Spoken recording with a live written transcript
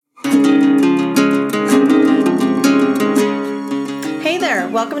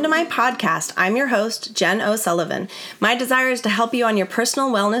welcome to my podcast. I'm your host, Jen O'Sullivan. My desire is to help you on your personal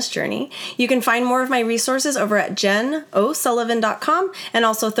wellness journey. You can find more of my resources over at jenosullivan.com and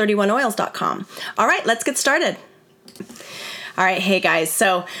also 31oils.com. All right, let's get started. All right, hey guys,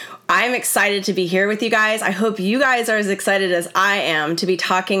 so I'm excited to be here with you guys. I hope you guys are as excited as I am to be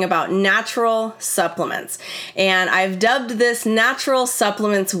talking about natural supplements. And I've dubbed this Natural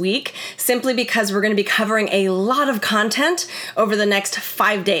Supplements Week simply because we're going to be covering a lot of content over the next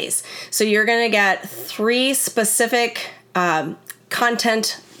 5 days. So you're going to get 3 specific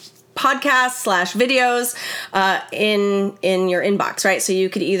content podcasts / videos in your inbox, right? So you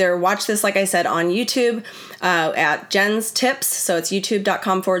could either watch this, like I said, on YouTube at Jen's Tips. So it's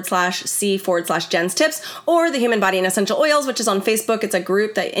youtube.com/C/Jen's Tips, or the Human Body and Essential Oils, which is on Facebook. It's a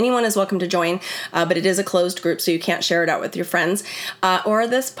group that anyone is welcome to join, but it is a closed group, so you can't share it out with your friends. Or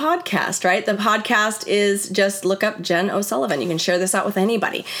this podcast, right? The podcast is just look up Jen O'Sullivan. You can share this out with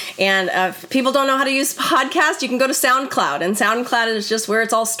anybody. And if people don't know how to use podcast, you can go to SoundCloud, and SoundCloud is just where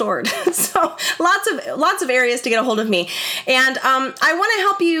it's all stored. So lots of areas to get a hold of me. And I want to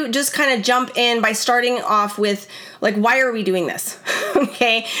help you just kind of jump in by starting off with, like, why are we doing this?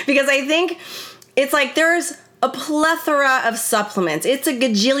 Okay? Because I think it's like there's a plethora of supplements. It's a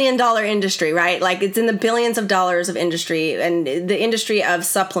gajillion dollar industry, right? Like, it's in the billions of dollars of industry, and the industry of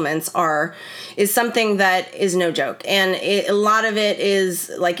supplements is something that is no joke. And a lot of it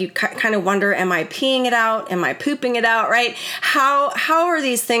is like, you kind of wonder, am I peeing it out? Am I pooping it out, right? How are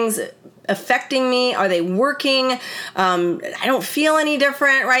these things affecting me? Are they working? I don't feel any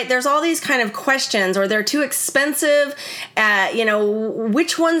different, right? There's all these kind of questions, or they're too expensive.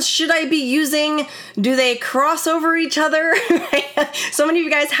 Which ones should I be using? Do they cross over each other? So many of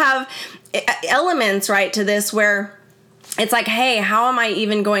you guys have elements, right, to this where it's like, hey, how am I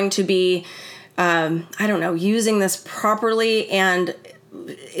even going to be, using this properly? And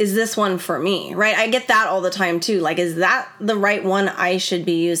is this one for me, right? I get that all the time too. Like, is that the right one I should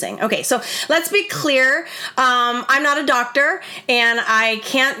be using? Okay, so let's be clear. I'm not a doctor, and I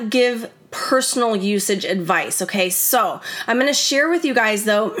can't give personal usage advice. Okay, so I'm going to share with you guys,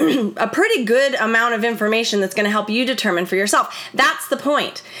 though, a pretty good amount of information that's going to help you determine for yourself. That's the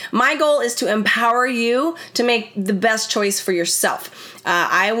point. My goal is to empower you to make the best choice for yourself.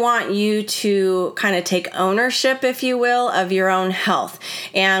 I want you to kind of take ownership, if you will, of your own health.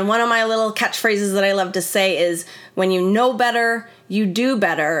 And one of my little catchphrases that I love to say is, when you know better, you do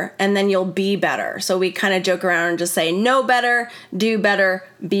better, and then you'll be better. So we kind of joke around and just say, know better, do better,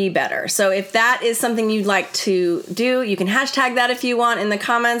 be better. So if that is something you'd like to do, you can hashtag that if you want in the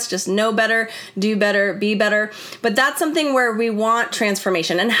comments, just know better, do better, be better. But that's something where we want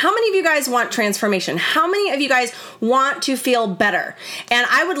transformation. And how many of you guys want transformation? How many of you guys want to feel better? And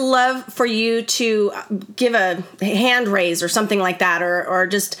I would love for you to give a hand raise or something like that, or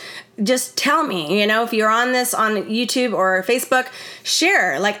just tell me, if you're on this on YouTube or Facebook,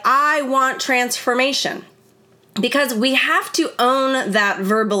 share, like, I want transformation. Because we have to own that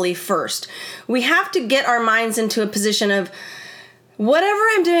verbally first. We have to get our minds into a position of, whatever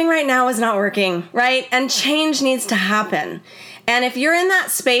I'm doing right now is not working, right? And change needs to happen. And if you're in that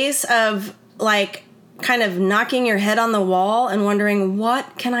space of, like, kind of knocking your head on the wall and wondering,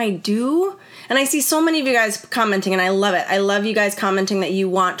 what can I do? And I see so many of you guys commenting, and I love it. I love you guys commenting that you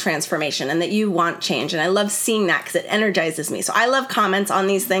want transformation and that you want change. And I love seeing that because it energizes me. So I love comments on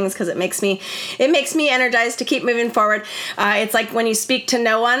these things because it makes me energized to keep moving forward. It's like when you speak to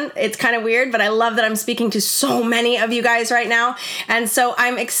no one, it's kind of weird, but I love that I'm speaking to so many of you guys right now. And so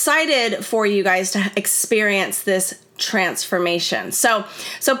I'm excited for you guys to experience this transformation. So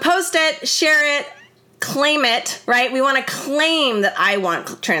post it, share it, claim it, right? We want to claim that I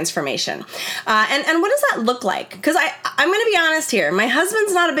want transformation. And what does that look like? Because I'm going to be honest here. My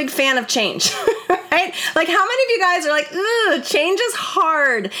husband's not a big fan of change, right? Like, how many of you guys are like, ugh, change is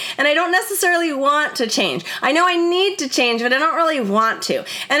hard, and I don't necessarily want to change. I know I need to change, but I don't really want to.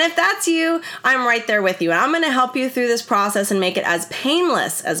 And if that's you, I'm right there with you. And I'm going to help you through this process and make it as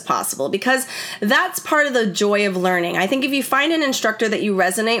painless as possible, because that's part of the joy of learning. I think if you find an instructor that you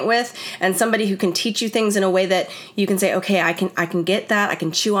resonate with, and somebody who can teach you things in a way that you can say, okay, I can get that, I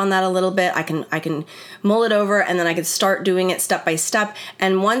can chew on that a little bit, I can mull it over, and then I can start doing it step by step.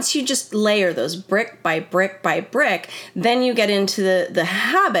 And once you just layer those brick by brick by brick, then you get into the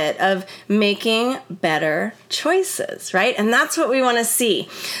habit of making better choices, right? And that's what we want to see.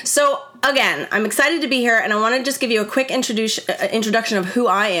 So again, I'm excited to be here, and I want to just give you a quick introduction of who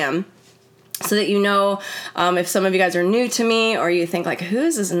I am. so that you know if some of you guys are new to me or you think like,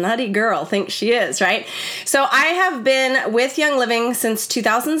 who's this nutty girl thinks she is, right? So I have been with Young Living since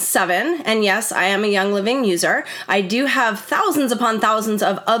 2007. And yes, I am a Young Living user. I do have thousands upon thousands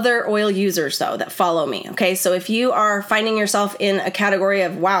of other oil users though that follow me. Okay. So if you are finding yourself in a category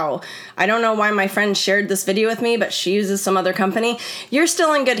of, wow, I don't know why my friend shared this video with me, but she uses some other company, you're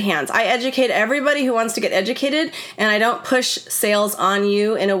still in good hands. I educate everybody who wants to get educated, and I don't push sales on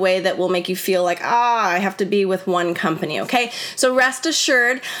you in a way that will make you feel like, I have to be with one company, okay? So rest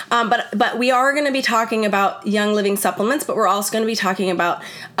assured, but we are going to be talking about Young Living supplements, but we're also going to be talking about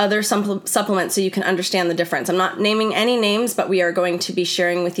other supplements so you can understand the difference. I'm not naming any names, but we are going to be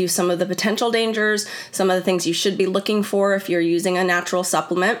sharing with you some of the potential dangers, some of the things you should be looking for if you're using a natural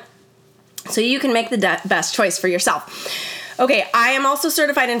supplement, so you can make the best choice for yourself. Okay, I am also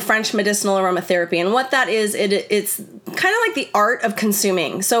certified in French medicinal aromatherapy, and what that is, it's kind of like the art of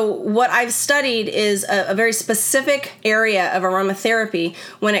consuming. So what I've studied is a very specific area of aromatherapy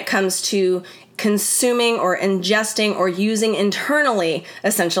when it comes to consuming or ingesting or using internally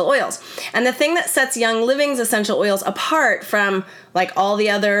essential oils. And the thing that sets Young Living's essential oils apart from like all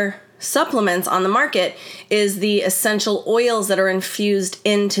the other supplements on the market is the essential oils that are infused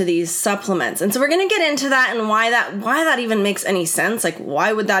into these supplements. And so we're going to get into that and why that even makes any sense. Like,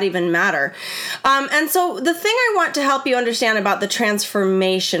 why would that even matter? And so the thing I want to help you understand about the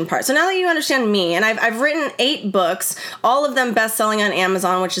transformation part. So now that you understand me, and I've written 8 books, all of them best-selling on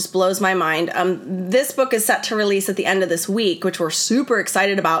Amazon, which just blows my mind. This book is set to release at the end of this week, which we're super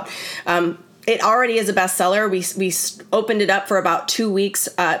excited about. It already is a bestseller. We opened it up for about 2 weeks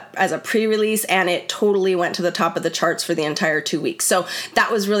as a pre-release, and it totally went to the top of the charts for the entire 2 weeks. So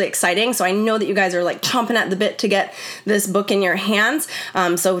that was really exciting. So I know that you guys are like chomping at the bit to get this book in your hands.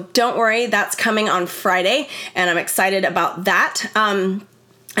 So don't worry, that's coming on Friday, and I'm excited about that.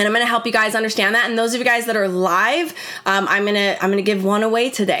 And I'm going to help you guys understand that. And those of you guys that are live, I'm going to give one away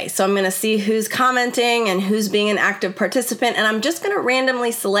today. So I'm going to see who's commenting and who's being an active participant. And I'm just going to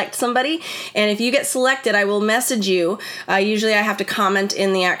randomly select somebody. And if you get selected, I will message you. Usually I have to comment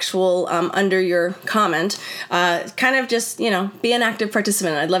in the actual, under your comment, kind of just, be an active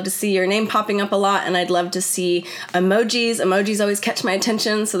participant. I'd love to see your name popping up a lot. And I'd love to see emojis. Emojis always catch my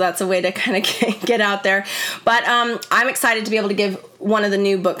attention. So that's a way to kind of get out there. But I'm excited to be able to give one of the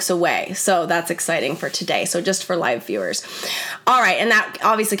new books away. So that's exciting for today. So just for live viewers. All right. And that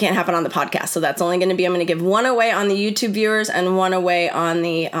obviously can't happen on the podcast. So that's only going to be, I'm going to give one away on the YouTube viewers and one away on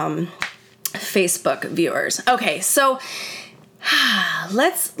the Facebook viewers. Okay. So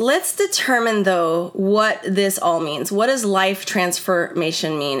let's determine though what this all means. What does life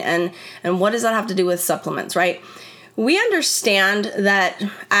transformation mean? And what does that have to do with supplements, right? We understand that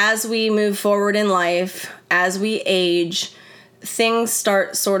as we move forward in life, as we age, things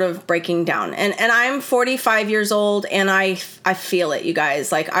start sort of breaking down. And I'm 45 years old and I feel it, you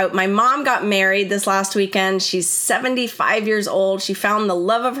guys. Like my mom got married this last weekend. She's 75 years old. She found the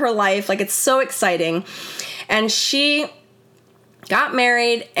love of her life. Like, it's so exciting. And she got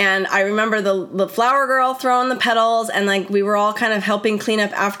married, and I remember the flower girl throwing the petals, and like we were all kind of helping clean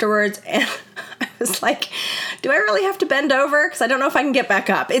up afterwards. And I was like, do I really have to bend over? Because I don't know if I can get back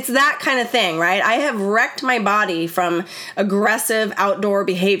up. It's that kind of thing, right? I have wrecked my body from aggressive outdoor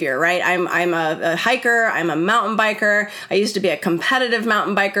behavior, right? I'm a hiker. I'm a mountain biker. I used to be a competitive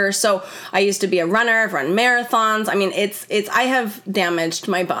mountain biker. So I used to be a runner. I've run marathons. I mean, I have damaged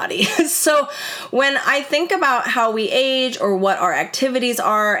my body. So when I think about how we age or what our activities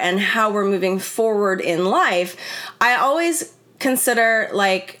are and how we're moving forward in life, I always consider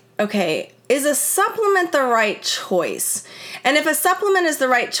like, okay, is a supplement the right choice? And if a supplement is the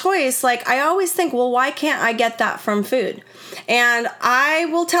right choice, like I always think, well, why can't I get that from food? And I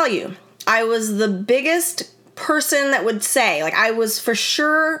will tell you, I was the biggest person that would say, like I was for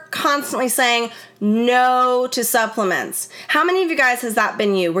sure constantly saying no to supplements. How many of you guys has that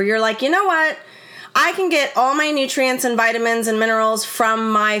been you? Where you're like, you know what? I can get all my nutrients and vitamins and minerals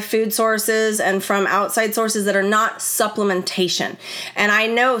from my food sources and from outside sources that are not supplementation. And I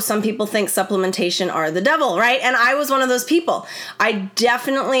know some people think supplementation are the devil, right? And I was one of those people. I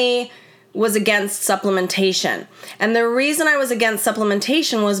definitely was against supplementation. And the reason I was against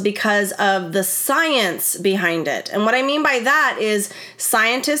supplementation was because of the science behind it. And what I mean by that is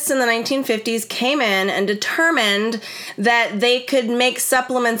scientists in the 1950s came in and determined that they could make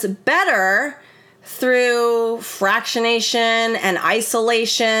supplements better through fractionation and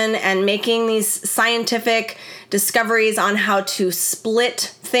isolation and making these scientific discoveries on how to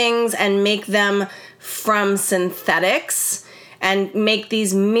split things and make them from synthetics and make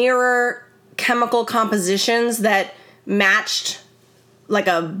these mirror chemical compositions that matched like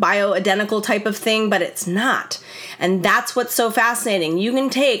a bioidentical type of thing, but it's not. And that's what's so fascinating. You can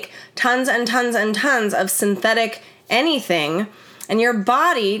take tons and tons and tons of synthetic anything, and your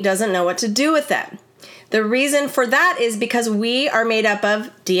body doesn't know what to do with it. The reason for that is because we are made up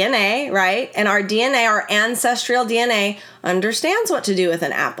of DNA, right? And our DNA, our ancestral DNA, understands what to do with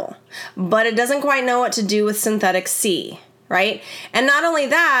an apple, but it doesn't quite know what to do with synthetic C, right? And not only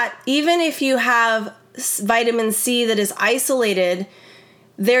that, even if you have vitamin C that is isolated,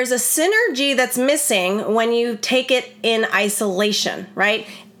 there's a synergy that's missing when you take it in isolation, right?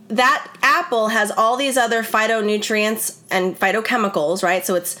 That apple has all these other phytonutrients and phytochemicals, right?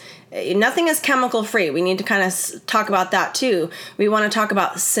 So nothing is chemical free. We need to kind of talk about that too. We want to talk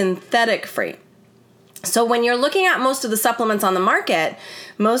about synthetic free. So when you're looking at most of the supplements on the market,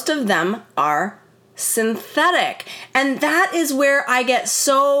 most of them are synthetic. And that is where I get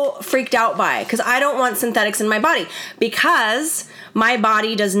so freaked out by, because I don't want synthetics in my body, because my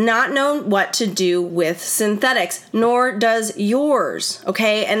body does not know what to do with synthetics, nor does yours,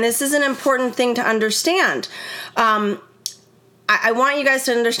 okay? And this is an important thing to understand. I want you guys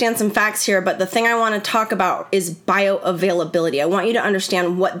to understand some facts here, but the thing I want to talk about is bioavailability. I want you to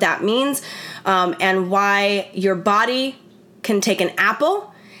understand what that means, and why your body can take an apple,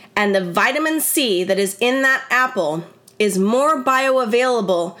 and the vitamin C that is in that apple is more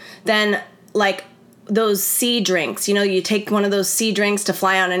bioavailable than like those C drinks. You know, you take one of those C drinks to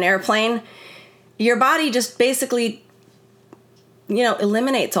fly on an airplane. Your body just basically,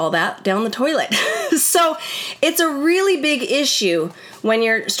 eliminates all that down the toilet. So it's a really big issue when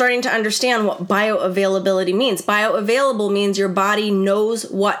you're starting to understand what bioavailability means. Bioavailable means your body knows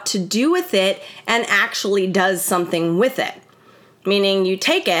what to do with it and actually does something with it. Meaning you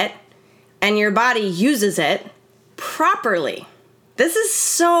take it and your body uses it properly. This is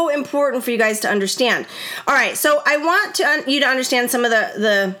so important for you guys to understand. All right, so I want you to understand some of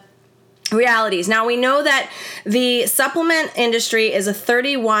the realities. Now, we know that the supplement industry is a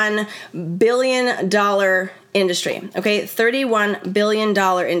 $31 billion industry, okay? $31 billion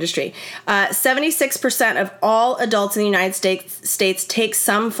industry. 76% of all adults in the United States take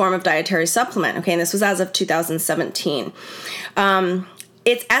some form of dietary supplement, okay? And this was as of 2017.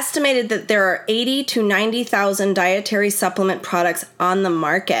 It's estimated that there are 80 to 90,000 dietary supplement products on the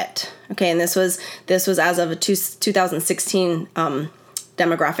market. Okay, and this was as of a 2016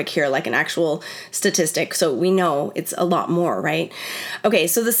 demographic here, like an actual statistic. So we know it's a lot more, right? Okay,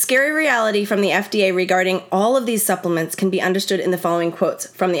 so the scary reality from the FDA regarding all of these supplements can be understood in the following quotes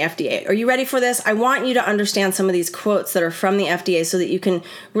from the FDA. Are you ready for this? I want you to understand some of these quotes that are from the FDA so that you can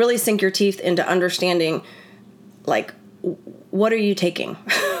really sink your teeth into understanding, like, what are you taking?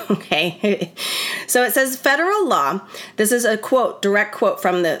 Okay. So it says federal law. This is a quote, direct quote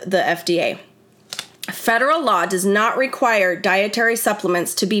from the FDA. Federal law does not require dietary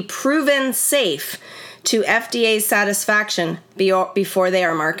supplements to be proven safe to FDA's satisfaction before they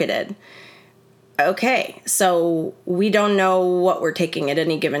are marketed. Okay, so we don't know what we're taking at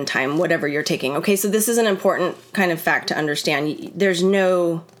any given time, whatever you're taking. Okay, so this is an important kind of fact to understand. There's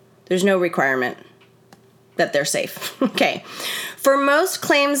no requirement that they're safe. Okay. For most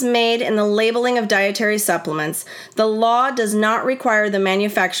claims made in the labeling of dietary supplements, the law does not require the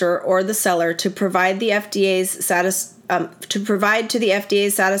manufacturer or the seller to provide to the FDA's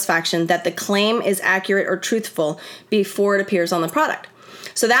satisfaction that the claim is accurate or truthful before it appears on the product.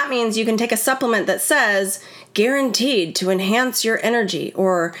 So that means you can take a supplement that says guaranteed to enhance your energy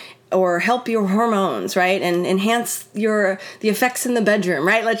or help your hormones, right? And enhance the effects in the bedroom,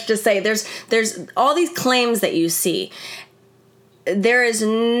 right? Let's just say there's all these claims that you see. There is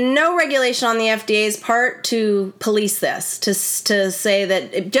no regulation on the FDA's part to police this, to say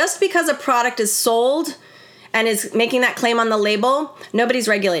that just because a product is sold and is making that claim on the label, nobody's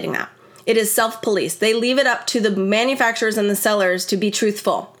regulating that. It is self-police. They leave it up to the manufacturers and the sellers to be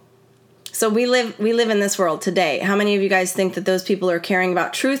truthful. So we live in this world today. How many of you guys think that those people are caring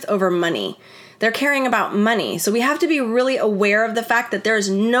about truth over money? They're caring about money. So we have to be really aware of the fact that there's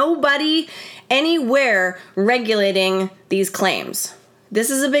nobody anywhere regulating these claims. This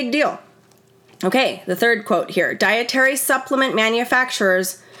is a big deal. Okay, the third quote here. Dietary supplement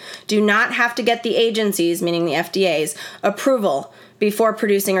manufacturers do not have to get the agency's, meaning the FDA's, approval before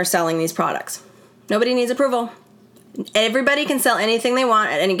producing or selling these products. Nobody needs approval. Everybody can sell anything they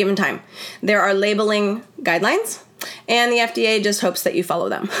want at any given time. There are labeling guidelines, and the FDA just hopes that you follow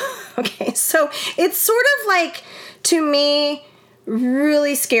them. Okay, so it's sort of like, to me,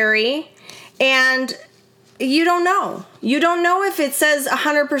 really scary, and you don't know. You don't know if it says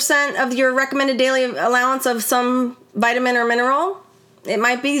 100% of your recommended daily allowance of some vitamin or mineral. It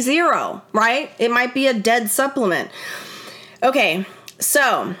might be 0, right? It might be a dead supplement. Okay,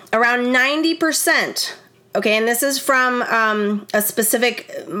 So around 90%, okay, and this is from a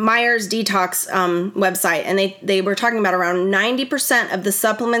specific Myers Detox website, and they were talking about around 90% of the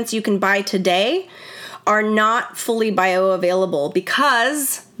supplements you can buy today are not fully bioavailable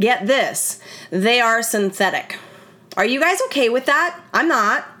because, get this, they are synthetic. Are you guys okay with that? I'm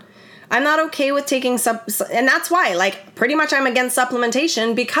not. I'm not okay with taking and that's why, like, pretty much I'm against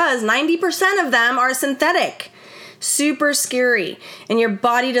supplementation because 90% of them are synthetic. Super scary, and your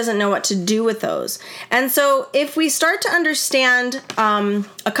body doesn't know what to do with those. And so if we start to understand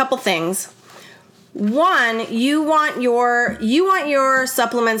a couple things, one, you want your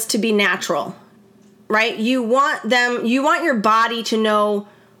supplements to be natural, right? You want your body to know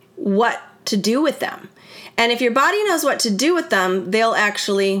what to do with them. And if your body knows what to do with them, they'll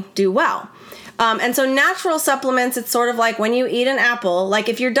actually do well. And so natural supplements, it's sort of like when you eat an apple, like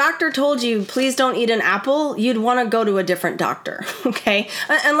if your doctor told you, please don't eat an apple, you'd want to go to a different doctor, okay?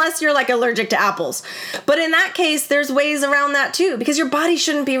 Unless you're like allergic to apples. But in that case, there's ways around that too, because your body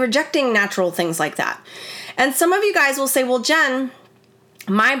shouldn't be rejecting natural things like that. And some of you guys will say, well, Jen,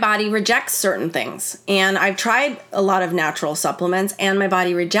 my body rejects certain things. And I've tried a lot of natural supplements and my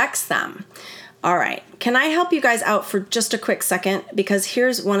body rejects them. All right, can I help you guys out for just a quick second? Because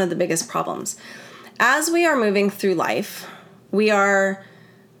here's one of the biggest problems. As we are moving through life, we are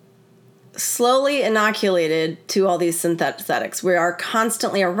slowly inoculated to all these synthetics. We are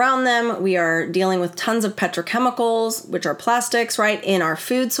constantly around them. We are dealing with tons of petrochemicals, which are plastics, right, in our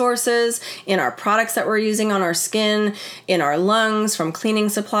food sources, in our products that we're using on our skin, in our lungs, from cleaning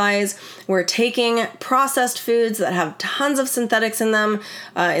supplies. We're taking processed foods that have tons of synthetics in them,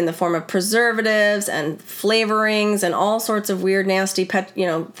 in the form of preservatives and flavorings and all sorts of weird, nasty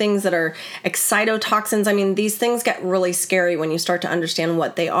things that are excitotoxins. I mean, these things get really scary when you start to understand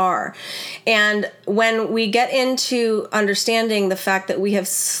what they are. And when we get into understanding the fact that we have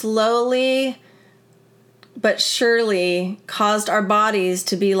slowly but surely caused our bodies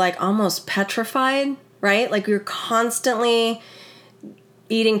to be like almost petrified, right? Like we're constantly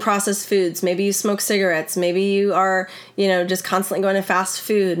eating processed foods. Maybe you smoke cigarettes. Maybe you are, just constantly going to fast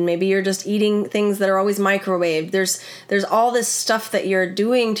food. Maybe you're just eating things that are always microwaved. There's all this stuff that you're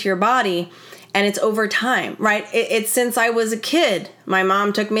doing to your body. And it's over time, right? It's since I was a kid. My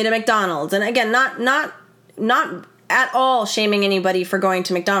mom took me to McDonald's. And again, not at all shaming anybody for going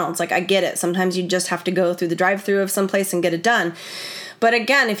to McDonald's. Like, I get it. Sometimes you just have to go through the drive-thru of someplace and get it done. But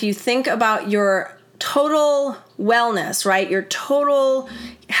again, if you think about your total wellness, right? Your total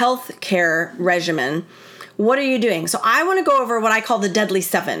health care regimen, what are you doing? So I want to go over what I call the deadly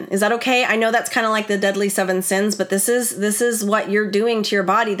 7. Is that okay? I know that's kind of like the deadly 7 sins, but this is what you're doing to your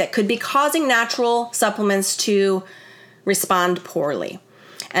body that could be causing natural supplements to respond poorly.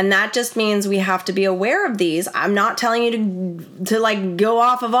 And that just means we have to be aware of these. I'm not telling you to like go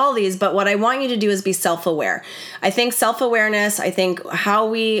off of all these, but what I want you to do is be self-aware. I think self-awareness, I think how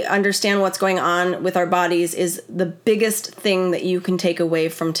we understand what's going on with our bodies is the biggest thing that you can take away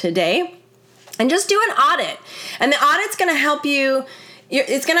from today. And just do an audit. And the audit's going to help you.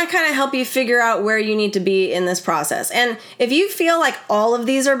 It's going to kind of help you figure out where you need to be in this process. And if you feel like all of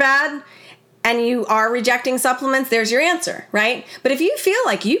these are bad and you are rejecting supplements, there's your answer, right? But if you feel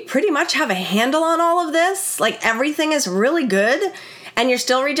like you pretty much have a handle on all of this, like everything is really good, and you're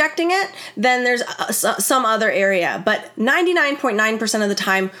still rejecting it, then there's some other area. But 99.9% of the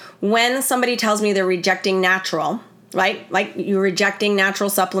time, when somebody tells me they're rejecting natural, right? Like you're rejecting natural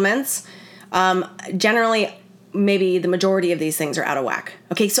supplements, generally, maybe the majority of these things are out of whack.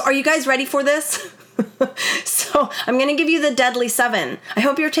 Okay, so are you guys ready for this? So I'm going to give you the deadly 7. I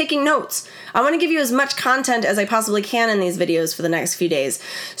hope you're taking notes. I want to give you as much content as I possibly can in these videos for the next few days.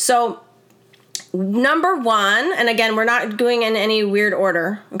 So number 1, and again, we're not doing in any weird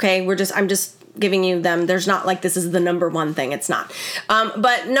order. Okay, I'm just giving you them. There's not like this is the number 1 thing. It's not.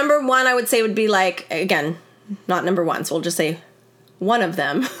 But number 1, I would say would be like, again, not number 1. So we'll just say one of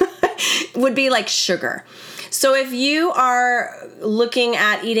them. Would be like sugar. So if you are looking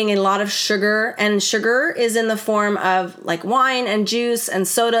at eating a lot of sugar, and sugar is in the form of like wine and juice and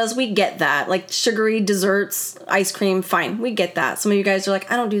sodas, we get that. Like sugary desserts, ice cream, fine, we get that. Some of you guys are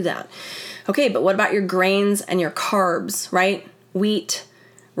like, I don't do that. Okay, but what about your grains and your carbs, right? Wheat,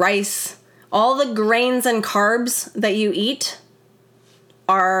 rice, all the grains and carbs that you eat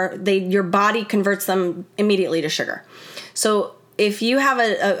your body converts them immediately to sugar. So if you have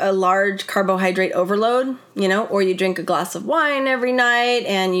a large carbohydrate overload, or you drink a glass of wine every night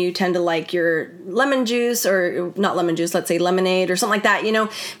and you tend to like your lemon juice, or not lemon juice, let's say lemonade or something like that,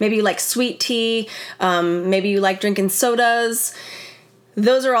 maybe you like sweet tea, maybe you like drinking sodas,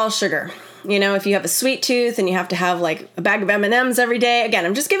 those are all sugar. if you have a sweet tooth and you have to have like a bag of M&Ms every day. Again,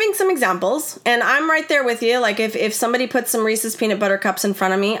 I'm just giving some examples, and I'm right there with you. Like if somebody puts some Reese's peanut butter cups in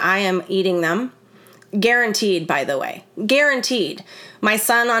front of me, I am eating them. Guaranteed, by the way. Guaranteed. My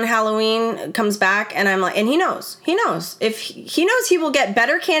son on Halloween comes back and I'm like, and he knows. If he knows he will get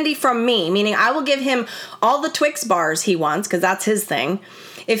better candy from me, meaning I will give him all the Twix bars he wants, because that's his thing.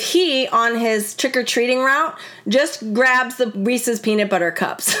 If he, on his trick-or-treating route, just grabs the Reese's peanut butter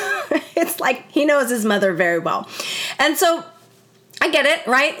cups. It's like he knows his mother very well. And so I get it,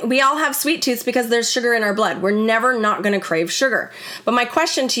 right? We all have sweet tooths because there's sugar in our blood. We're never not going to crave sugar. But my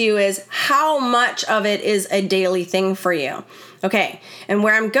question to you is, how much of it is a daily thing for you? Okay, and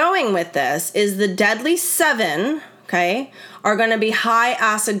where I'm going with this is the deadly 7, okay, are going to be high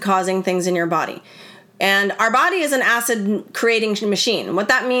acid causing things in your body. And our body is an acid creating machine. What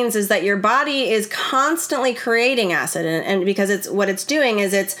that means is that your body is constantly creating acid. And because it's doing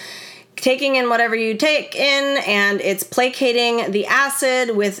is it's taking in whatever you take in, and it's placating the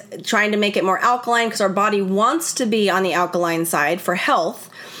acid with trying to make it more alkaline, because our body wants to be on the alkaline side for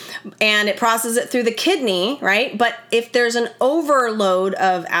health. And it processes it through the kidney, right? But if there's an overload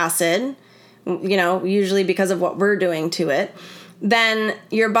of acid, usually because of what we're doing to it, then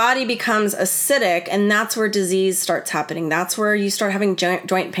your body becomes acidic, and that's where disease starts happening. That's where you start having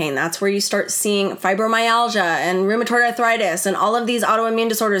joint pain. That's where you start seeing fibromyalgia and rheumatoid arthritis and all of these autoimmune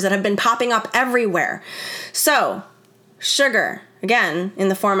disorders that have been popping up everywhere. So, sugar, again, in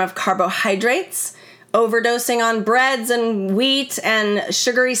the form of carbohydrates, overdosing on breads and wheat and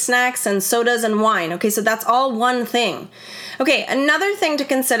sugary snacks and sodas and wine. Okay, so that's all one thing. Okay, another thing to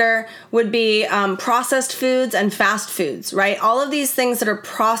consider would be processed foods and fast foods, right? All of these things that are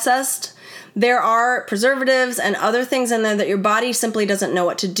processed, there are preservatives and other things in there that your body simply doesn't know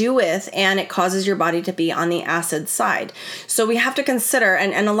what to do with, and it causes your body to be on the acid side. So we have to consider,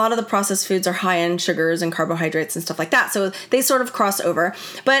 and a lot of the processed foods are high in sugars and carbohydrates and stuff like that, so they sort of cross over.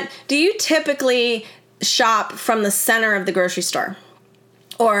 But do you typically shop from the center of the grocery store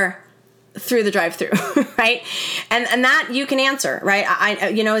or through the drive-through, right? And that you can answer, right?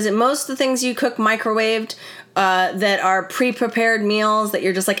 Is it most of the things you cook microwaved that are pre-prepared meals that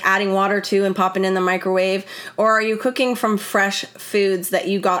you're just like adding water to and popping in the microwave? Or are you cooking from fresh foods that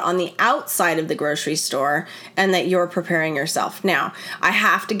you got on the outside of the grocery store and that you're preparing yourself? Now, I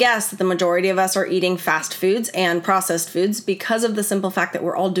have to guess that the majority of us are eating fast foods and processed foods because of the simple fact that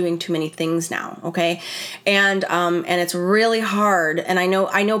we're all doing too many things now, okay? And it's really hard. And I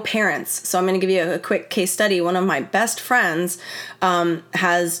know parents, so I'm going to give you a quick case study. One of my best friends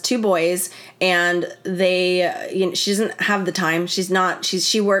has 2 boys, and she doesn't have the time.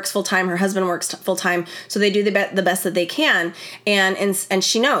 She works full time. Her husband works full time. So they do the best that they can. And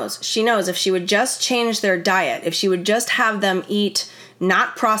she knows if she would just change their diet, if she would just have them eat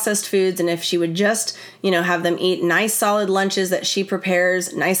not processed foods, and if she would just, have them eat nice solid lunches that she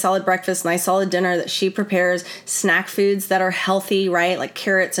prepares, nice solid breakfast, nice solid dinner that she prepares, snack foods that are healthy, right? Like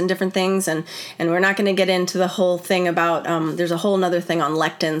carrots and different things. And we're not going to get into the whole thing about, there's a whole nother thing on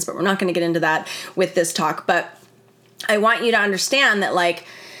lectins, but we're not going to get into that with this talk. But I want you to understand that, like,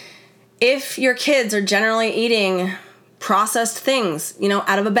 if your kids are generally eating processed things,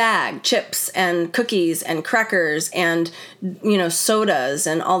 out of a bag, chips and cookies and crackers and, sodas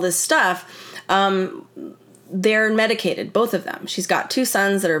and all this stuff, they're medicated, both of them. She's got 2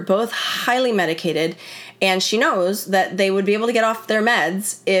 sons that are both highly medicated, and she knows that they would be able to get off their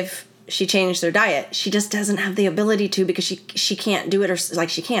meds if she changed their diet. She just doesn't have the ability to, because she can't do it, or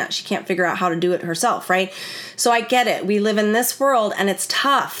she can't figure out how to do it herself, right? So I get it. We live in this world and it's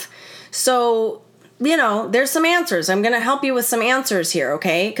tough. So there's some answers. I'm going to help you with some answers here,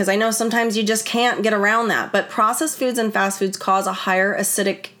 okay? Because I know sometimes you just can't get around that. But processed foods and fast foods cause a higher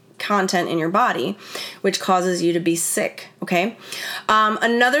acidic content in your body, which causes you to be sick, okay?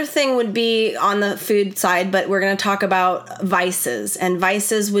 Another thing would be on the food side, but we're going to talk about vices. And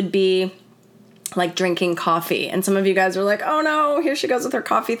vices would be like drinking coffee. And some of you guys are like, oh no, here she goes with her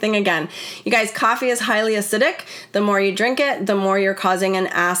coffee thing again. You guys, coffee is highly acidic. The more you drink it, the more you're causing an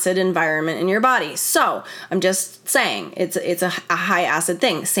acid environment in your body. So I'm just saying it's a high acid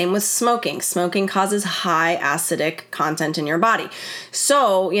thing. Same with smoking. Smoking causes high acidic content in your body.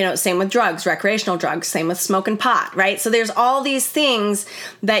 So, same with drugs, recreational drugs, same with smoking pot, right? So there's all these things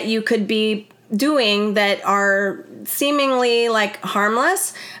that you could be doing that are seemingly like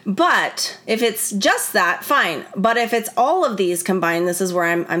harmless, but if it's just that, fine. But if it's all of these combined, this is where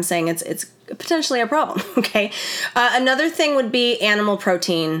I'm saying it's potentially a problem. Okay. Another thing would be animal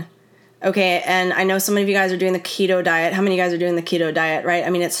protein. Okay, and I know some of you guys are doing the keto diet. How many of you guys are doing the keto diet, right? I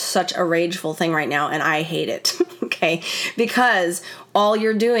mean, it's such a rageful thing right now, and I hate it, okay? Because all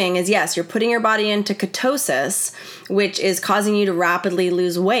you're doing is, yes, you're putting your body into ketosis, which is causing you to rapidly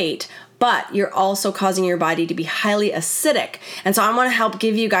lose weight, but you're also causing your body to be highly acidic. And so I want to help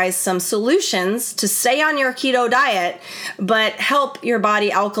give you guys some solutions to stay on your keto diet, but help your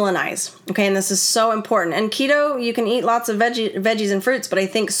body alkalinize. Okay, and this is so important. And keto, you can eat lots of veggies and fruits, but I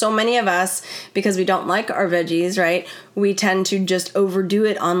think so many of us, because we don't like our veggies, right, we tend to just overdo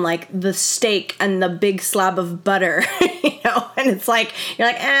it on like the steak and the big slab of butter, and it's like, you're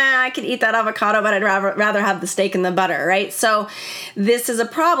like, I could eat that avocado, but I'd rather have the steak and the butter, right? So this is a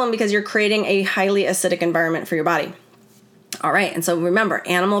problem because you're creating a highly acidic environment for your body. All right, and so remember,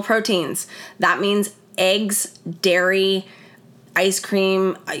 animal proteins, that means eggs, dairy, ice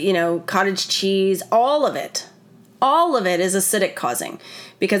cream, cottage cheese, all of it is acidic causing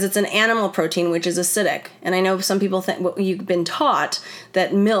because it's an animal protein, which is acidic. And I know some people think, you've been taught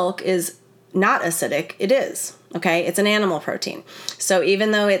that milk is not acidic. It is. Okay, it's an animal protein. So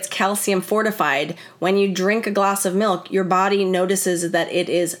even though it's calcium fortified, when you drink a glass of milk, your body notices that it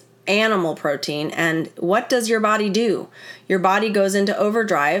is animal protein. And what does your body do? Your body goes into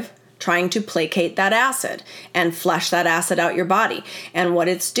overdrive trying to placate that acid and flush that acid out your body. And what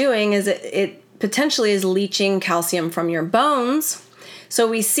it's doing is it potentially is leaching calcium from your bones. So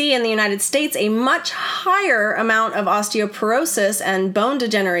we see in the United States a much higher amount of osteoporosis and bone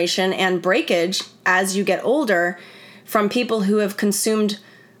degeneration and breakage as you get older from people who have consumed,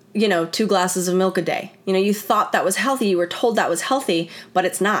 2 glasses of milk a day. You thought that was healthy. You were told that was healthy, but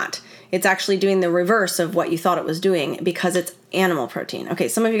it's not. It's actually doing the reverse of what you thought it was doing because it's animal protein. Okay,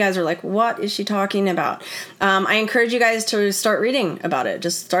 some of you guys are like, what is she talking about? I encourage you guys to start reading about it.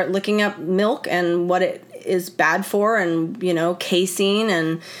 Just start looking up milk and what it is bad for, and casein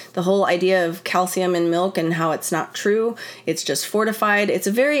and the whole idea of calcium in milk and how it's not true. It's just fortified. It's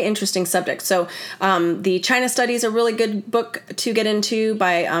a very interesting subject. So the China Study is a really good book to get into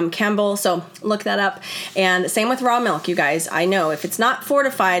by Campbell. So look that up. And same with raw milk, you guys. I know if it's not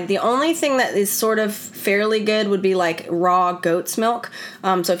fortified, the only thing that is sort of fairly good would be like raw goat's milk.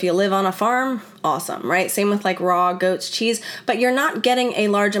 So if you live on a farm, awesome, right? Same with like raw goat's cheese, but you're not getting a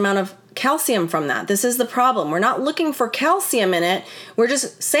large amount of calcium from that. This is the problem. We're not looking for calcium in it. We're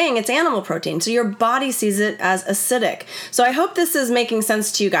just saying it's animal protein. So your body sees it as acidic. So I hope this is making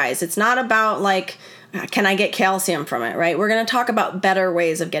sense to you guys. It's not about like, can I get calcium from it, right? We're going to talk about better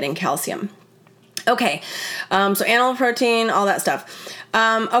ways of getting calcium. Okay. So animal protein, all that stuff.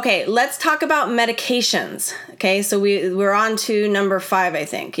 Okay. Let's talk about medications. Okay. So we're on to number 5, I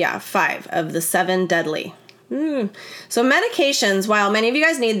think. Yeah. 5 of the 7 deadly. So medications, while many of you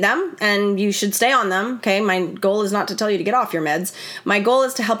guys need them and you should stay on them, okay, my goal is not to tell you to get off your meds. My goal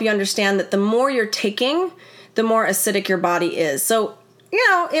is to help you understand that the more you're taking, the more acidic your body is. So,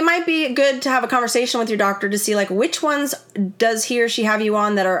 it might be good to have a conversation with your doctor to see like which ones does he or she have you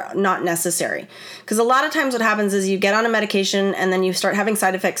on that are not necessary. Because a lot of times what happens is you get on a medication and then you start having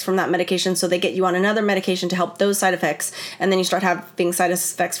side effects from that medication. So they get you on another medication to help those side effects. And then you start having side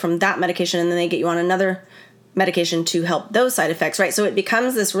effects from that medication and then they get you on another medication to help those side effects, right? So it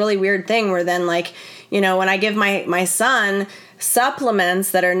becomes this really weird thing where then like, when I give my son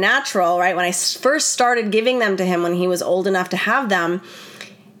supplements that are natural, right? When I first started giving them to him when he was old enough to have them,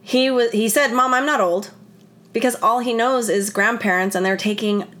 he said, "Mom, I'm not old." Because all he knows is grandparents and they're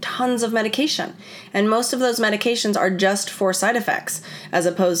taking tons of medication. And most of those medications are just for side effects as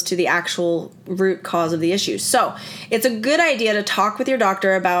opposed to the actual root cause of the issue. So it's a good idea to talk with your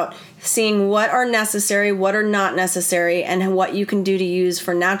doctor about seeing what are necessary, what are not necessary, and what you can do to use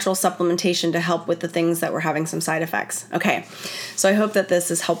for natural supplementation to help with the things that were having some side effects. Okay, so I hope that this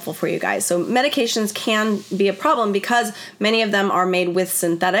is helpful for you guys. So medications can be a problem because many of them are made with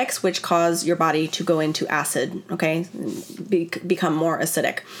synthetics, which cause your body to go into acid, okay, become more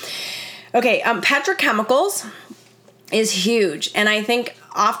acidic. Okay, petrochemicals is huge, and I think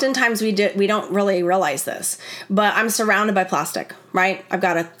oftentimes we don't really realize this, but I'm surrounded by plastic, right? I've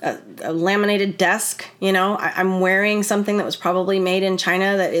got a laminated desk, I'm wearing something that was probably made in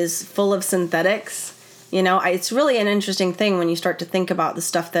China that is full of synthetics. It's really an interesting thing when you start to think about the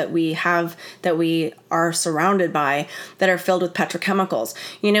stuff that we have, that we are surrounded by, that are filled with petrochemicals.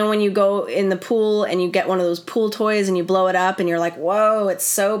 When you go in the pool and you get one of those pool toys and you blow it up and you're like, whoa, it's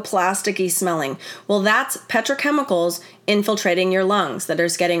so plasticky smelling. Well, that's petrochemicals infiltrating your lungs that are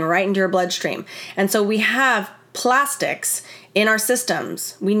getting right into your bloodstream. And so we have plastics in our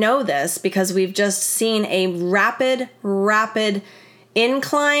systems. We know this because we've just seen a rapid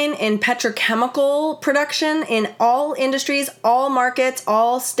incline in petrochemical production in all industries, all markets,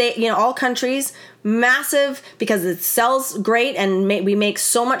 all state, all countries, massive because it sells great and we make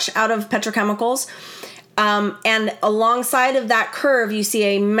so much out of petrochemicals. And alongside of that curve, you see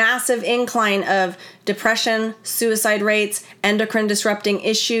a massive incline of depression, suicide rates, endocrine disrupting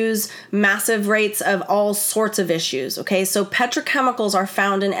issues, massive rates of all sorts of issues. Okay, so petrochemicals are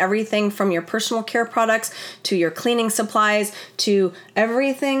found in everything from your personal care products to your cleaning supplies to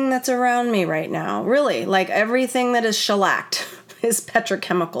everything that's around me right now. Really, like everything that is shellacked is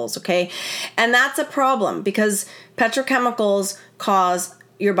petrochemicals. Okay, and that's a problem because petrochemicals cause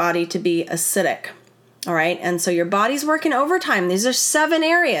your body to be acidic. All right. And so your body's working overtime. These are 7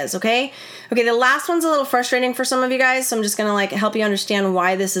 areas. Okay. Okay. The last one's a little frustrating for some of you guys. So I'm just going to help you understand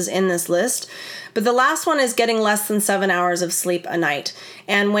why this is in this list. But the last one is getting less than 7 hours of sleep a night.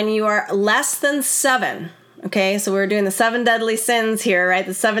 And when you are less than 7, okay, so we're doing the 7 deadly sins here, right?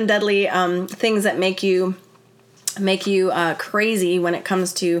 The 7 deadly things that make you crazy when it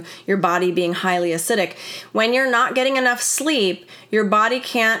comes to your body being highly acidic. When you're not getting enough sleep, your body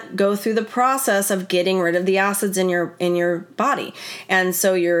can't go through the process of getting rid of the acids in your body. And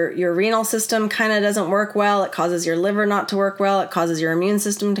so your renal system kind of doesn't work well. It causes your liver not to work well. It causes your immune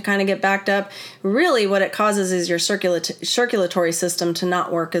system to kind of get backed up. Really what it causes is your circulatory system to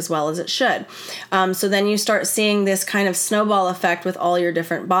not work as well as it should. So then you start seeing this kind of snowball effect with all your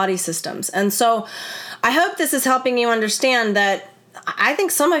different body systems. And so I hope this is helping you understand that I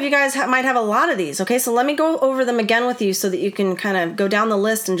think some of you guys might have a lot of these. Okay, so let me go over them again with you so that you can kind of go down the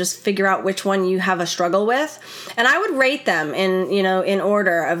list and just figure out which one you have a struggle with. And I would rate them in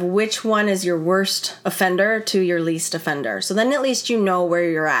order of which one is your worst offender to your least offender. So then at least you know where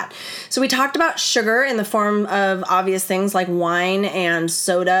you're at. So we talked about sugar in the form of obvious things like wine and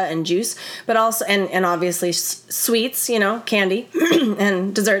soda and juice, but also and obviously sweets, candy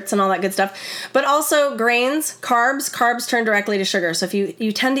and desserts and all that good stuff. But also grains, carbs turn directly to sugar. So if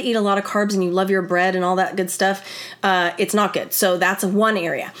you tend to eat a lot of carbs and you love your bread and all that good stuff, it's not good. So that's one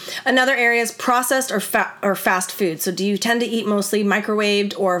area. Another area is processed or fast food. So do you tend to eat mostly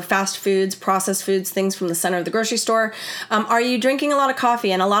microwaved or fast foods, processed foods, things from the center of the grocery store? Are you drinking a lot of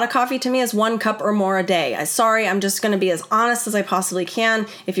coffee? And a lot of coffee to me is 1 cup or more a day. I'm just going to be as honest as I possibly can.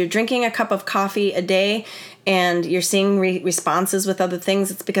 If you're drinking a cup of coffee a day and you're seeing responses with other things,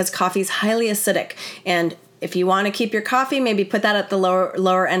 it's because coffee is highly acidic. And if you want to keep your coffee, maybe put that at the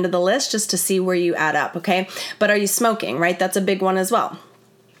lower end of the list just to see where you add up, okay? But are you smoking, right? That's a big one as well.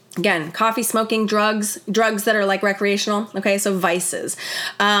 Again, coffee, smoking, drugs that are like recreational, okay? So vices.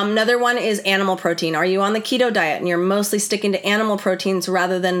 Another one is animal protein. Are you on the keto diet and you're mostly sticking to animal proteins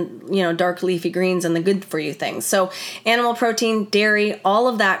rather than, dark leafy greens and the good for you things? So animal protein, dairy, all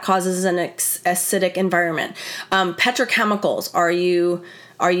of that causes an acidic environment. Petrochemicals. Are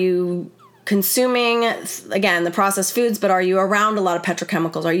you consuming, again, the processed foods, but are you around a lot of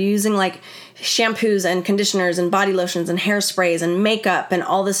petrochemicals? Are you using like shampoos and conditioners and body lotions and hairsprays and makeup and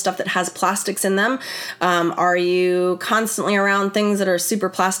all this stuff that has plastics in them? Are you constantly around things that are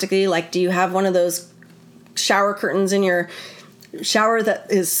super plasticky? Like, do you have one of those shower curtains in your shower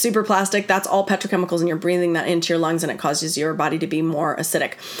that is super plastic? That's all petrochemicals, and you're breathing that into your lungs, and it causes your body to be more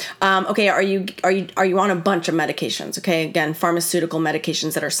acidic. Okay, are you on a bunch of medications? Okay, again, pharmaceutical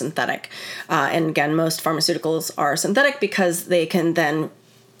medications that are synthetic, and again, most pharmaceuticals are synthetic because they can then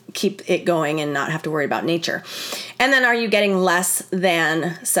keep it going and not have to worry about nature. And then, are you getting less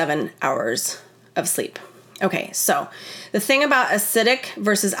than 7 hours of sleep? Okay, so the thing about acidic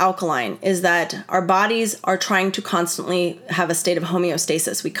versus alkaline is that our bodies are trying to constantly have a state of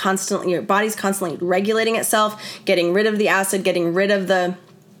homeostasis. Your body's constantly regulating itself, getting rid of the acid, getting rid of the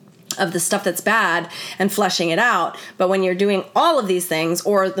stuff that's bad and flushing it out. But when you're doing all of these things,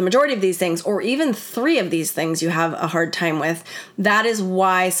 or the majority of these things, or even 3 of these things you have a hard time with, that is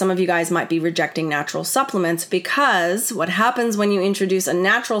why some of you guys might be rejecting natural supplements, because what happens when you introduce a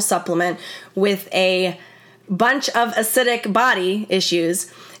natural supplement with a bunch of acidic body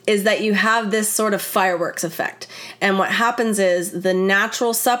issues is that you have this sort of fireworks effect. And what happens is the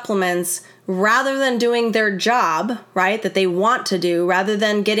natural supplements, rather than doing their job, right, that they want to do, rather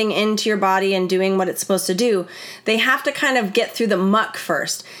than getting into your body and doing what it's supposed to do, they have to kind of get through the muck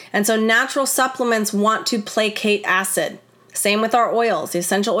first. And so natural supplements want to placate acid. Same with our oils. The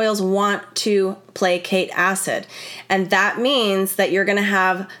essential oils want to placate acid. And that means that you're going to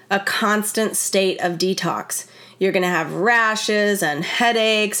have a constant state of detox. You're going to have rashes and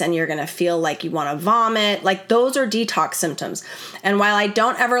headaches, and you're going to feel like you want to vomit. Like, those are detox symptoms. And while I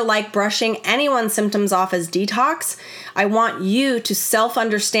don't ever like brushing anyone's symptoms off as detox, I want you to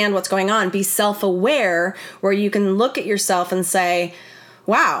self-understand what's going on. Be self-aware, where you can look at yourself and say,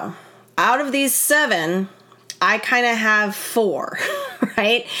 wow, out of these 7, I kind of have 4,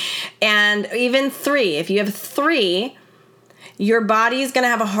 right? And even 3. If you have 3, your body is going to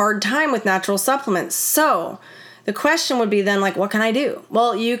have a hard time with natural supplements. So the question would be then, like, what can I do?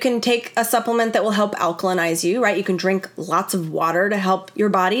 Well, you can take a supplement that will help alkalinize you, right? You can drink lots of water to help your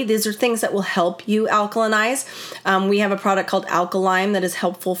body. These are things that will help you alkalinize. We have a product called Alkalign that is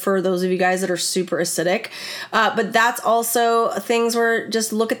helpful for those of you guys that are super acidic. But that's also things where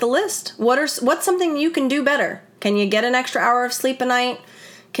just look at the list. What's something you can do better? Can you get an extra hour of sleep a night?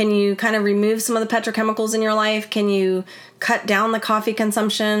 Can you kind of remove some of the petrochemicals in your life? Can you cut down the coffee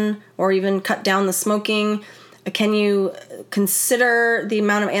consumption or even cut down the smoking? Can you consider the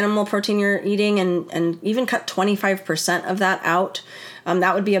amount of animal protein you're eating and even cut 25% of that out?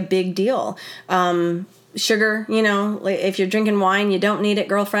 That would be a big deal. Sugar, if you're drinking wine, you don't need it,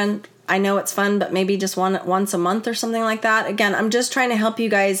 girlfriend. I know it's fun, but maybe just once a month or something like that. Again, I'm just trying to help you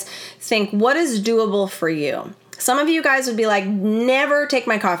guys think what is doable for you. Some of you guys would be like, never take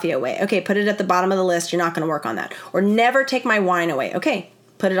my coffee away. Okay, put it at the bottom of the list. You're not going to work on that. Or never take my wine away. Okay,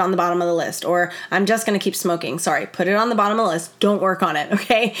 put it on the bottom of the list. Or I'm just going to keep smoking. Sorry, put it on the bottom of the list. Don't work on it,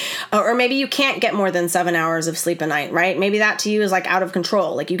 okay? Or maybe you can't get more than 7 hours of sleep a night, right? Maybe that to you is like out of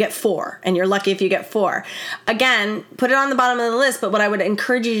control. Like you get 4 and you're lucky if you get 4. Again, put it on the bottom of the list, but what I would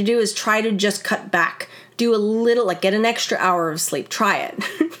encourage you to do is try to just cut back. Do a little, like get an extra hour of sleep. Try it.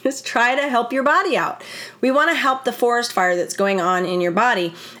 Just try to help your body out. We want to help the forest fire that's going on in your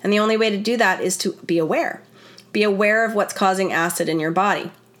body. And the only way to do that is to be aware. Be aware of what's causing acid in your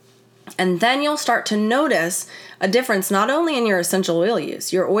body. And then you'll start to notice a difference not only in your essential oil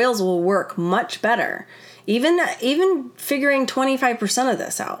use. Your oils will work much better. Even figuring 25% of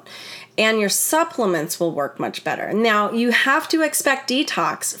this out. And your supplements will work much better. Now, you have to expect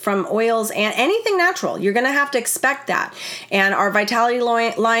detox from oils and anything natural. You're going to have to expect that. And our Vitality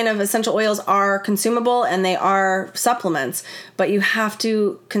line of essential oils are consumable and they are supplements, but you have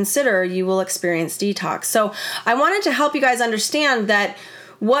to consider you will experience detox. So I wanted to help you guys understand that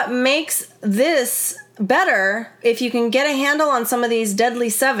what makes this better, if you can get a handle on some of these deadly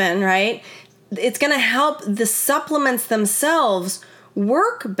 7, right? It's going to help the supplements themselves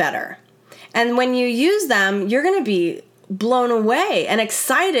work better. And when you use them, you're going to be blown away and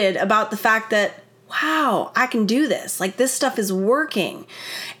excited about the fact that, wow, I can do this. Like this stuff is working.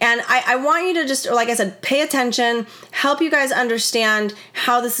 And I want you to just, like I said, pay attention, help you guys understand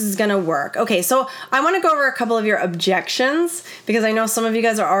how this is going to work. Okay, so I want to go over a couple of your objections because I know some of you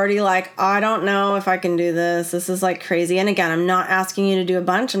guys are already like, I don't know if I can do this. This is like crazy. And again, I'm not asking you to do a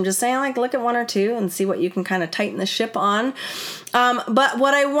bunch. I'm just saying like look at 1 or 2 and see what you can kind of tighten the ship on. But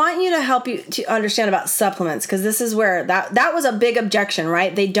what I want you to help you to understand about supplements, because this is where that was a big objection,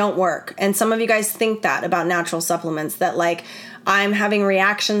 right? They don't work. And some of you guys think that about natural supplements, that like I'm having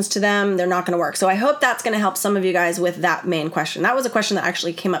reactions to them, they're not going to work. So I hope that's going to help some of you guys with that main question. That was a question that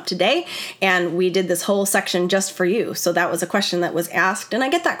actually came up today, and we did this whole section just for you. So that was a question that was asked, and I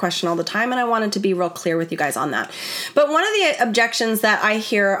get that question all the time, and I wanted to be real clear with you guys on that. But one of the objections that I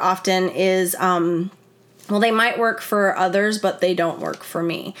hear often is, well, they might work for others, but they don't work for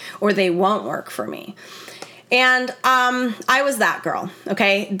me, or they won't work for me. And I was that girl,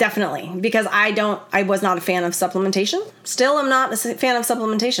 okay, definitely, because I was not a fan of supplementation. Still am not a fan of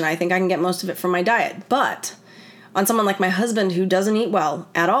supplementation. I think I can get most of it from my diet. But on someone like my husband who doesn't eat well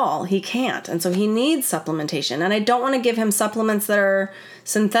at all, he can't. And so he needs supplementation. And I don't want to give him supplements that are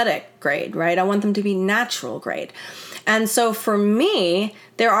synthetic grade, right? I want them to be natural grade. And so for me,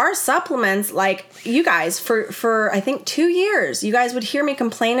 there are supplements like you guys for I think 2 years, you guys would hear me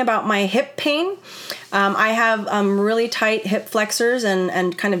complain about my hip pain. I have really tight hip flexors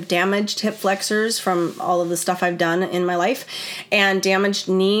and kind of damaged hip flexors from all of the stuff I've done in my life, and damaged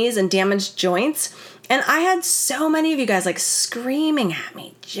knees and damaged joints. And I had so many of you guys like screaming at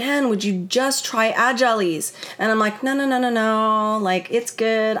me, Jen, would you just try Agiles? And I'm like, no, like it's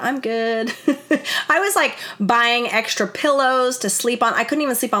good, I'm good. I was like buying extra pillows to sleep on. I couldn't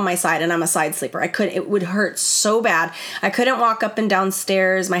even sleep on my side, and I'm a side sleeper. It would hurt so bad. I couldn't walk up and down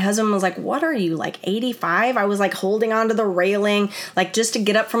stairs. My husband was like, what are you, like 85? I was like holding onto the railing, like just to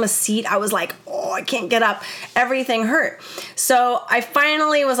get up from a seat. I was like, oh, I can't get up. Everything hurt. So I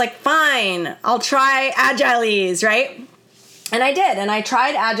finally was like, fine, I'll try Agiles, right? And I did, and I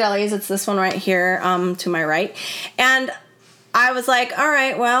tried Agiles. It's this one right here to my right. And I was like, all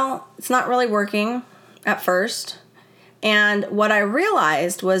right, well, it's not really working at first. And what I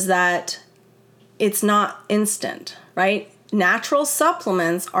realized was that it's not instant, right? Natural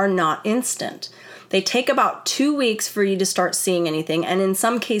supplements are not instant. They take about 2 weeks for you to start seeing anything, and in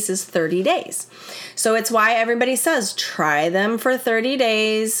some cases 30 days. So it's why everybody says try them for 30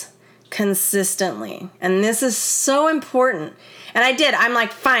 days. consistently. And this is so important. And I did. I'm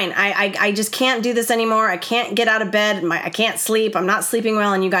like, fine, I just can't do this anymore. I can't get out of bed. I can't sleep. I'm not sleeping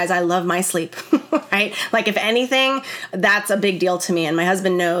well. And you guys, I love my sleep, right? Like if anything, that's a big deal to me. And my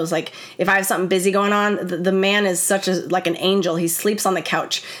husband knows, like if I have something busy going on, the man is like an angel. He sleeps on the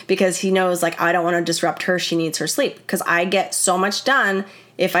couch because he knows like, I don't want to disrupt her. She needs her sleep because I get so much done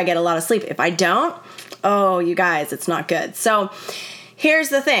if I get a lot of sleep. If I don't, oh, you guys, it's not good. So here's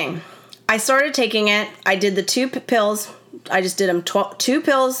the thing. I started taking it. I did the 2 pills. I just did them 2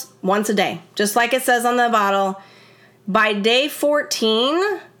 pills once a day, just like it says on the bottle. By day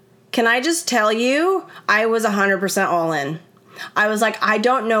 14, can I just tell you, I was 100% all in. I was like, I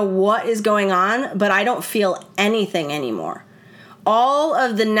don't know what is going on, but I don't feel anything anymore. All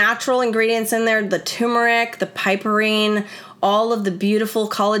of the natural ingredients in there, the turmeric, the piperine, all of the beautiful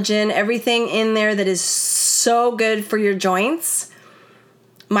collagen, everything in there that is so good for your joints.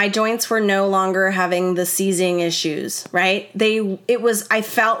 My joints were no longer having the seizing issues, right? I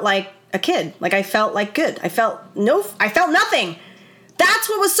felt like a kid. Like I felt like good. I felt nothing. That's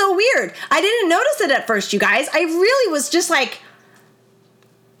what was so weird. I didn't notice it at first, you guys. I really was just like,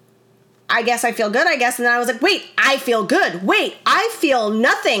 I guess I feel good, I guess. And then I was like, wait, I feel good. Wait, I feel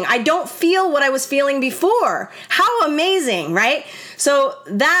nothing. I don't feel what I was feeling before. How amazing, right? So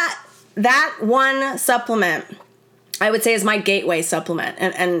that one supplement, I would say, is my gateway supplement.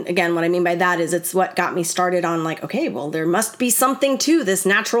 And again, what I mean by that is it's what got me started on like, okay, well, there must be something to this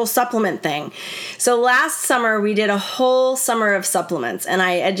natural supplement thing. So last summer, we did a whole summer of supplements and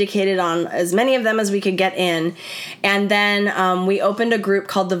I educated on as many of them as we could get in. And then we opened a group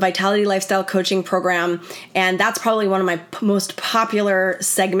called the Vitality Lifestyle Coaching Program. And that's probably one of my most popular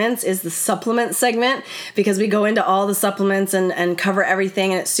segments is the supplement segment because we go into all the supplements and cover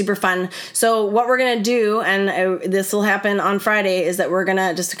everything and it's super fun. So what we're going to do, and this will happen on Friday, is that we're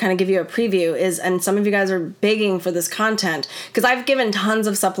gonna just kind of give you a preview and some of you guys are begging for this content because I've given tons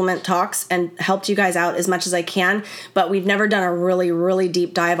of supplement talks and helped you guys out as much as I can, but we've never done a really, really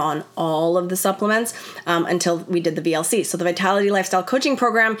deep dive on all of the supplements until we did the VLC. So the Vitality Lifestyle Coaching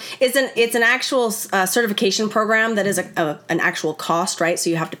Program it's an actual certification program that is an actual cost, right? So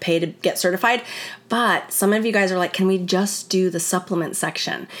you have to pay to get certified. But some of you guys are like, can we just do the supplement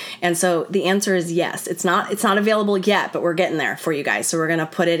section? And so the answer is yes. It's not available yet, but we're getting there for you guys. So we're going to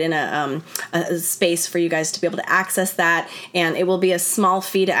put it in a space for you guys to be able to access that. And it will be a small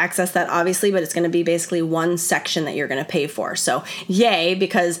fee to access that, obviously, but it's going to be basically one section that you're going to pay for. So yay,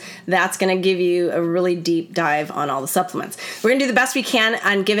 because that's going to give you a really deep dive on all the supplements. We're going to do the best we can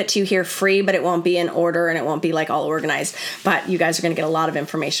and give it to you here free, but it won't be in order and it won't be like all organized. But you guys are going to get a lot of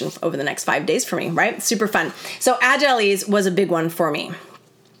information over the next 5 days from me, right? Super fun. So Agilis was a big one for me.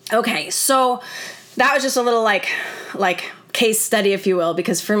 Okay, so that was just a little like case study, if you will,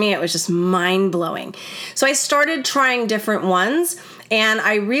 because for me it was just mind-blowing. So I started trying different ones and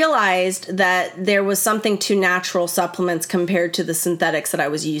I realized that there was something to natural supplements compared to the synthetics that I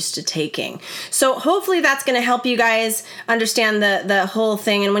was used to taking. So hopefully that's going to help you guys understand the whole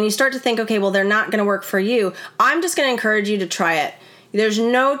thing. And when you start to think, okay, well, they're not going to work for you, I'm just going to encourage you to try it. There's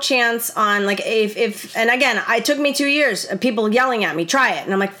no chance on like if and again, it took me 2 years of people yelling at me, try it.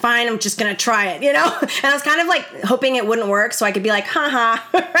 And I'm like, fine, I'm just going to try it, you know? And I was kind of like hoping it wouldn't work so I could be like, haha,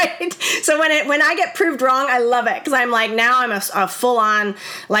 right? So when I get proved wrong, I love it because I'm like, now I'm a full on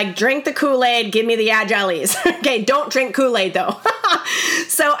like drink the Kool-Aid, give me the Agilis. Okay, don't drink Kool-Aid though.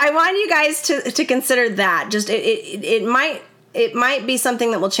 So I want you guys to consider that. Just it might be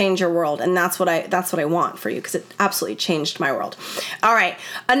something that will change your world, and that's what I want for you because it absolutely changed my world. All right.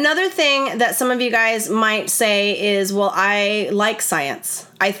 Another thing that some of you guys might say is, well, I like science.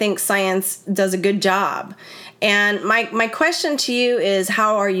 I think science does a good job. And my question to you is,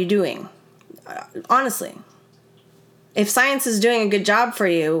 how are you doing? Honestly, if science is doing a good job for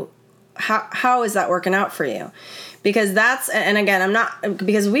you, how is that working out for you? Because and again,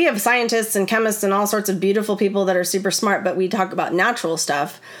 because we have scientists and chemists and all sorts of beautiful people that are super smart, but we talk about natural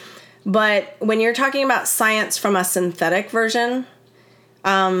stuff. But when you're talking about science from a synthetic version,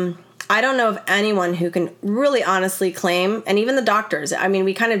 I don't know of anyone who can really honestly claim, and even the doctors, I mean,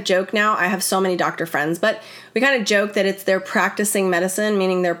 we kind of joke now, I have so many doctor friends, but we kind of joke that they're practicing medicine,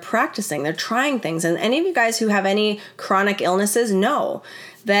 meaning they're trying things. And any of you guys who have any chronic illnesses know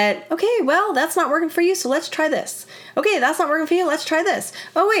that, okay, well, that's not working for you, so let's try this. Okay, that's not working for you, let's try this.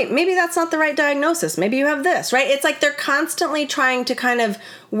 Oh, wait, maybe that's not the right diagnosis. Maybe you have this, right? It's like they're constantly trying to kind of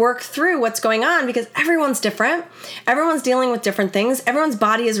work through what's going on because everyone's different. Everyone's dealing with different things. Everyone's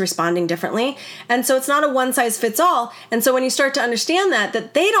body is responding differently. And so it's not a one size fits all. And so when you start to understand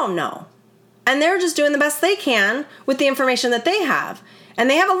that they don't know, and they're just doing the best they can with the information that they have. And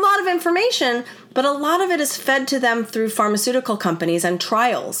they have a lot of information, but a lot of it is fed to them through pharmaceutical companies and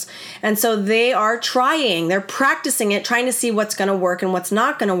trials. And so they are trying, they're practicing it, trying to see what's going to work and what's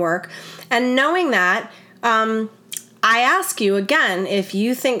not going to work. And knowing that, I ask you again, if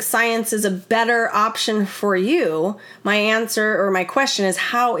you think science is a better option for you, my answer or my question is,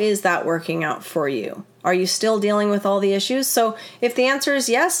 how is that working out for you? Are you still dealing with all the issues? So if the answer is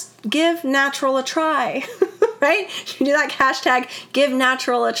yes, give natural a try, right? You do that hashtag, give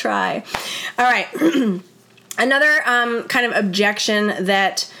natural a try. All right. Another kind of objection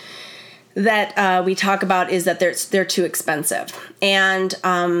that we talk about is that they're too expensive. And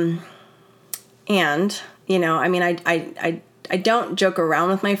you know, I mean, I don't joke around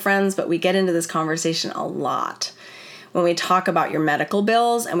with my friends, but we get into this conversation a lot when we talk about your medical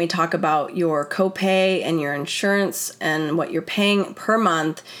bills and we talk about your copay and your insurance and what you're paying per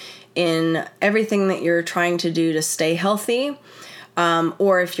month in everything that you're trying to do to stay healthy,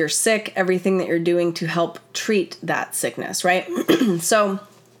 or if you're sick, everything that you're doing to help treat that sickness, right? So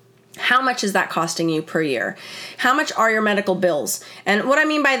how much is that costing you per year? How much are your medical bills? And what I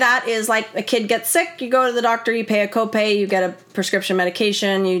mean by that is, like, a kid gets sick, you go to the doctor, you pay a copay, you get a prescription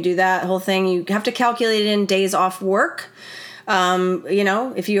medication, you do that whole thing. You have to calculate it in days off work. You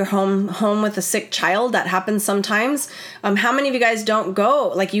know, if you're home with a sick child, that happens sometimes. How many of you guys don't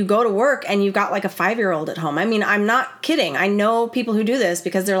go, like, you go to work and you've got like a 5-year-old at home? I mean, I'm not kidding. I know people who do this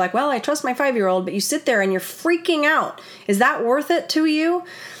because they're like, well, I trust my 5-year-old, but you sit there and you're freaking out. Is that worth it to you?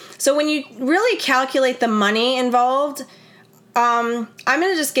 So when you really calculate the money involved, I'm going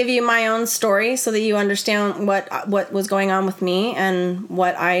to just give you my own story so that you understand what was going on with me and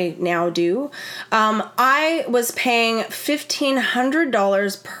what I now do. I was paying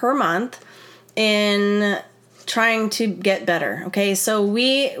 $1,500 per month in trying to get better. Okay, so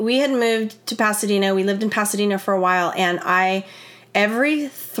we had moved to Pasadena. We lived in Pasadena for a while, and every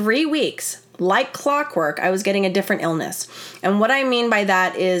 3 weeks, like clockwork, I was getting a different illness. And what I mean by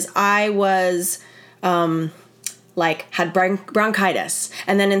that is I was had bronchitis,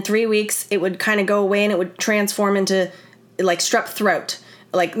 and then in 3 weeks it would kind of go away and it would transform into like strep throat,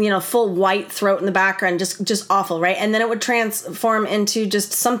 like, you know, full white throat in the background, just awful, right? And then it would transform into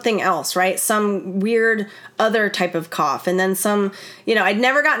just something else, right? Some weird other type of cough, and then some, you know, I'd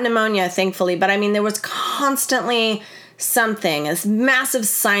never gotten pneumonia, thankfully, but I mean, there was constantly something, a massive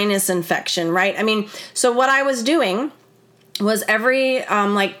sinus infection, right? I mean, so what I was doing was every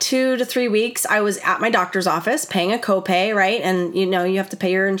 2 to 3 weeks, I was at my doctor's office paying a copay, right? And, you know, you have to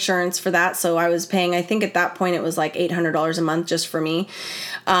pay your insurance for that. So I was paying, I think at that point it was like $800 a month just for me.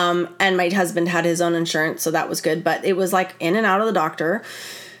 And my husband had his own insurance, so that was good. But it was like in and out of the doctor.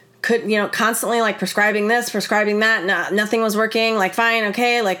 Constantly like prescribing this, prescribing that. Nothing was working. Like, fine,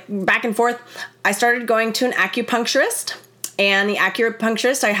 okay, like back and forth. I started going to an acupuncturist, and the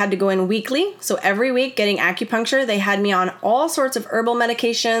acupuncturist, I had to go in weekly. So every week getting acupuncture, they had me on all sorts of herbal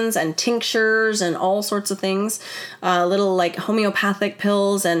medications and tinctures and all sorts of things, little like homeopathic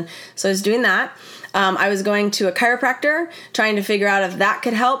pills. And so I was doing that. I was going to a chiropractor, trying to figure out if that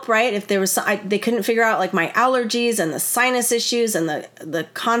could help, right? If there was, they couldn't figure out like my allergies and the sinus issues and the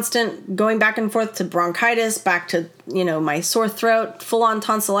constant going back and forth to bronchitis, back to, you know, my sore throat, full on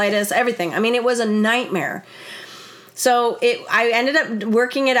tonsillitis, everything. I mean, it was a nightmare. So I ended up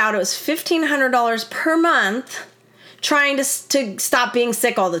working it out. It was $1,500 per month, trying to stop being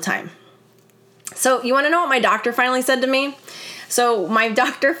sick all the time. So you want to know what my doctor finally said to me? So my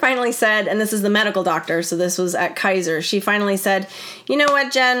doctor finally said, and this is the medical doctor, so this was at Kaiser, she finally said, you know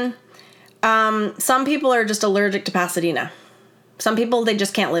what, Jen, some people are just allergic to Pasadena. Some people, they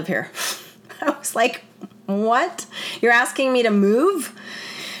just can't live here. I was like, what? You're asking me to move?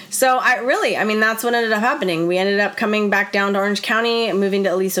 So that's what ended up happening. We ended up coming back down to Orange County and moving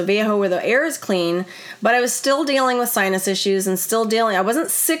to Aliso Viejo where the air is clean, but I was still dealing with sinus issues and I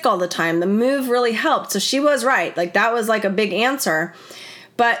wasn't sick all the time. The move really helped. So she was right. Like, that was like a big answer.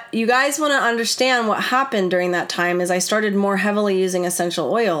 But you guys want to understand what happened during that time is I started more heavily using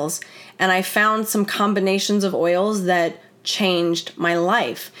essential oils, and I found some combinations of oils that changed my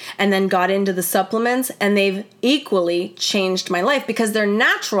life, and then got into the supplements, and they've equally changed my life because they're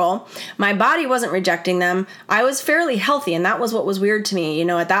natural. My body wasn't rejecting them. I was fairly healthy, and that was what was weird to me. You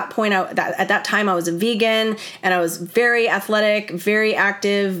know, at that point, at that time, I was a vegan, and I was very athletic, very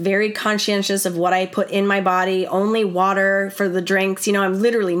active, very conscientious of what I put in my body, only water for the drinks. You know, I'm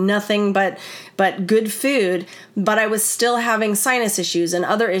literally nothing but good food, but I was still having sinus issues and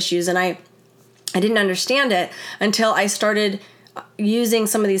other issues, and I didn't understand it until I started using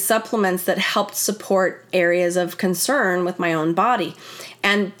some of these supplements that helped support areas of concern with my own body.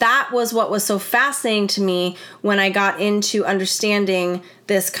 And that was what was so fascinating to me when I got into understanding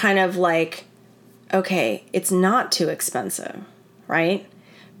this kind of like, okay, it's not too expensive, right?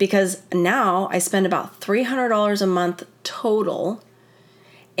 Because now I spend about $300 a month total.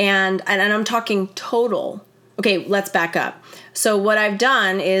 And I'm talking total. Okay, let's back up. So what I've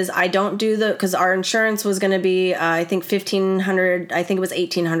done is I don't do because our insurance was going to be, I think $1,500, I think it was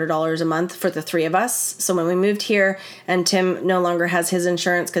 $1,800 a month for the three of us. So when we moved here and Tim no longer has his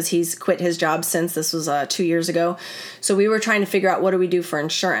insurance because he's quit his job since this was 2 years ago. So we were trying to figure out what do we do for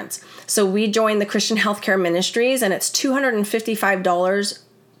insurance. So we joined the Christian Healthcare Ministries and it's $255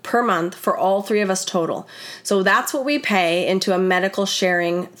 per month for all three of us total. So that's what we pay into a medical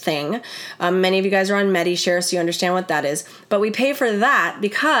sharing thing. Many of you guys are on MediShare, so you understand what that is. But we pay for that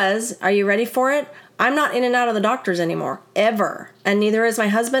because, are you ready for it? I'm not in and out of the doctors anymore, ever. And neither is my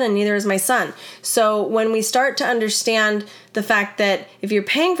husband and neither is my son. So when we start to understand the fact that if you're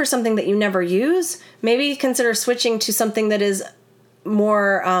paying for something that you never use, maybe consider switching to something that is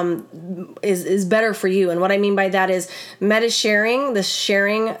more is better for you. And what I mean by that is MediSharing, this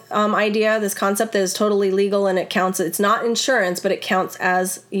sharing idea, this concept that is totally legal and it counts. It's not insurance, but it counts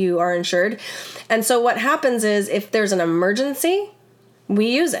as you are insured. And so what happens is if there's an emergency, we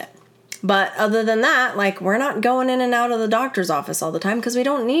use it. But other than that, like we're not going in and out of the doctor's office all the time because we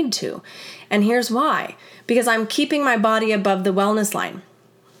don't need to. And here's why. Because I'm keeping my body above the wellness line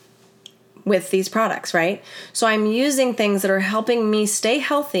with these products, right? So I'm using things that are helping me stay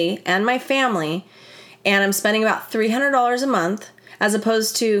healthy and my family, and I'm spending about $300 a month as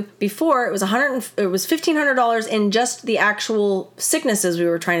opposed to before it was $1,500 in just the actual sicknesses we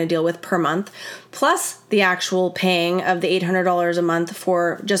were trying to deal with per month, plus the actual paying of the $800 a month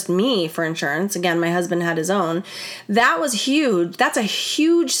for just me for insurance. Again, my husband had his own. That was huge. That's a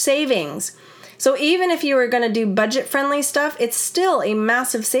huge savings. So even if you were going to do budget-friendly stuff, it's still a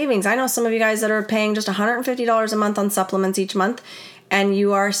massive savings. I know some of you guys that are paying just $150 a month on supplements each month, and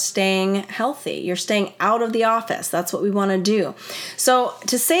you are staying healthy. You're staying out of the office. That's what we want to do. So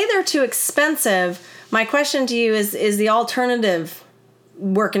to say they're too expensive, my question to you is the alternative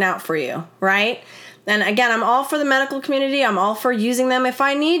working out for you, right? And again, I'm all for the medical community. I'm all for using them if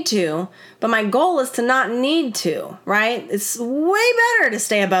I need to. But my goal is to not need to, right? It's way better to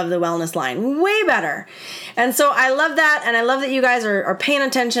stay above the wellness line. Way better. And so I love that. And I love that you guys are paying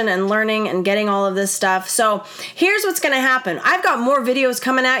attention and learning and getting all of this stuff. So here's what's going to happen. I've got more videos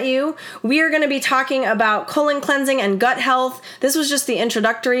coming at you. We are going to be talking about colon cleansing and gut health. This was just the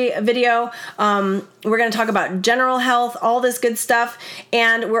introductory video. We're going to talk about general health, all this good stuff.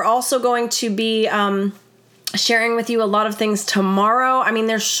 And we're also going to be sharing with you a lot of things tomorrow. I mean,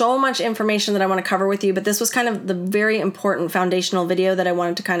 there's so much information that I want to cover with you, but this was kind of the very important foundational video that I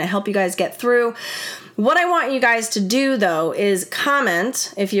wanted to kind of help you guys get through. What I want you guys to do, though, is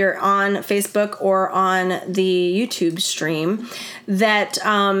comment if you're on Facebook or on the YouTube stream that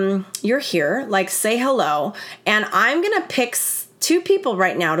you're here, like say hello, and I'm going to pick 2 people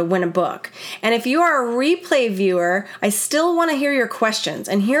right now to win a book. And if you are a replay viewer, I still want to hear your questions.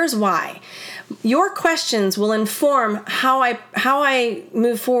 And here's why. Your questions will inform how I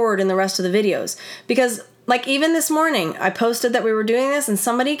move forward in the rest of the videos. Because like even this morning, I posted that we were doing this and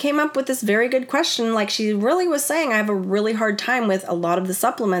somebody came up with this very good question. Like she really was saying, I have a really hard time with a lot of the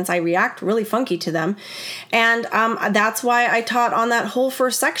supplements. I react really funky to them. And that's why I taught on that whole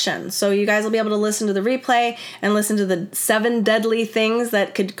first section. So you guys will be able to listen to the replay and listen to the 7 deadly things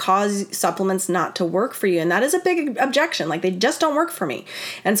that could cause supplements not to work for you. And that is a big objection. Like they just don't work for me.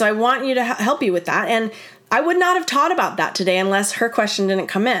 And so I want you to help you with that. And I would not have taught about that today unless her question didn't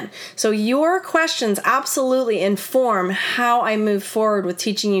come in. So your questions absolutely inform how I move forward with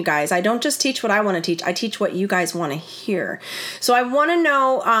teaching you guys. I don't just teach what I want to teach. I teach what you guys want to hear. So I want to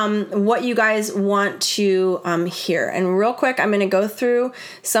know what you guys want to hear. And real quick, I'm going to go through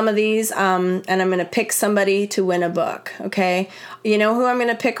some of these and I'm going to pick somebody to win a book. Okay. You know who I'm going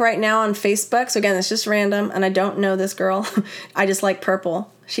to pick right now on Facebook? So again, it's just random and I don't know this girl. I just like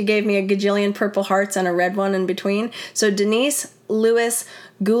purple. She gave me a gajillion purple hearts and a red one in between. So Denise Lewis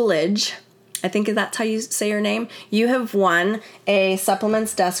Goolage, I think that's how you say your name. You have won a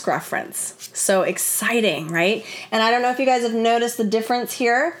Supplements Desk Reference. So exciting, right? And I don't know if you guys have noticed the difference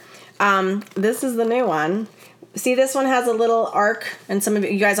here. This is the new one. See, this one has a little arc, and some of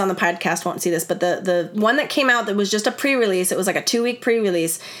you guys on the podcast won't see this, but the one that came out that was just a pre-release, it was like a 2-week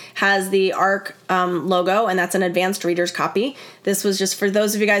pre-release, has the ARC logo, and that's an advanced reader's copy. This was just for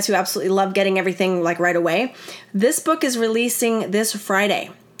those of you guys who absolutely love getting everything like right away. This book is releasing this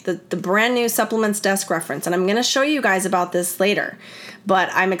Friday. the brand new Supplements Desk Reference. And I'm going to show you guys about this later. But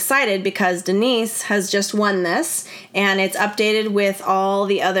I'm excited because Denise has just won this, and it's updated with all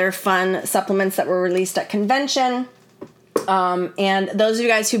the other fun supplements that were released at convention. And those of you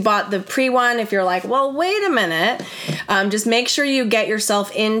guys who bought the pre-one, if you're like, well, wait a minute, just make sure you get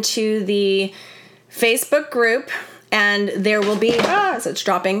yourself into the Facebook group. And there will be, so it's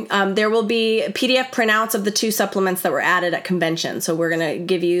dropping, there will be PDF printouts of the 2 supplements that were added at convention. So we're going to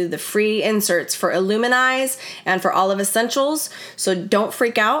give you the free inserts for Illuminize and for Olive Essentials. So don't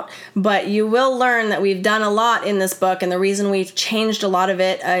freak out, but you will learn that we've done a lot in this book. And the reason we've changed a lot of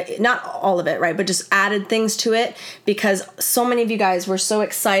it, not all of it, right, but just added things to it, because so many of you guys were so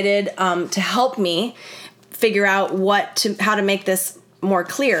excited to help me figure out how to make this more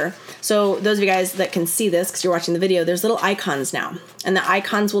clear. So those of you guys that can see this, because you're watching the video, there's little icons now, and the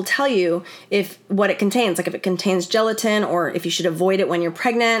icons will tell you what it contains, like if it contains gelatin, or if you should avoid it when you're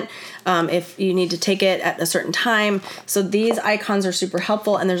pregnant, if you need to take it at a certain time. So these icons are super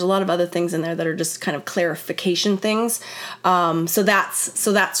helpful, and there's a lot of other things in there that are just kind of clarification things. So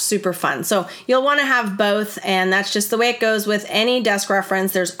that's super fun. So you'll want to have both, and that's just the way it goes with any desk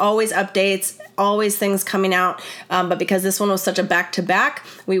reference. There's always updates, always things coming out, but because this one was such a back-to-back,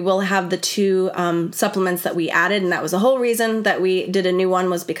 we will have the 2 supplements that we added, and that was the whole reason that we did a new one,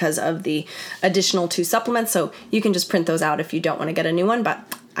 was because of the additional 2 supplements. So you can just print those out if you don't want to get a new one, but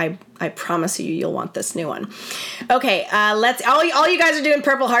I promise you'll want this new one. Okay, all you guys are doing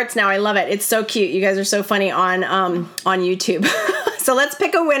purple hearts now. I love it. It's so cute. You guys are so funny on YouTube. So let's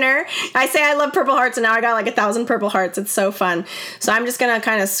pick a winner. I say I love purple hearts, and now I got like 1,000 purple hearts. It's so fun. So I'm just going to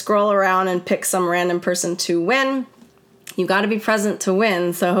kind of scroll around and pick some random person to win. You got to be present to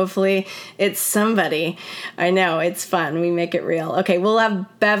win, so hopefully it's somebody. I know, it's fun. We make it real. Okay, we'll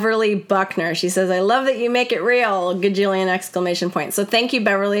have Beverly Buckner. She says, I love that you make it real. Gajillion exclamation points. So thank you,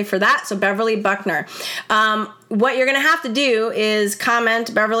 Beverly, for that. So Beverly Buckner. What you're going to have to do is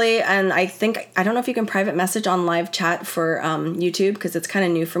comment, Beverly, and I don't know if you can private message on live chat for YouTube, because it's kind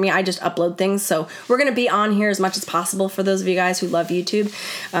of new for me. I just upload things, so we're going to be on here as much as possible for those of you guys who love YouTube.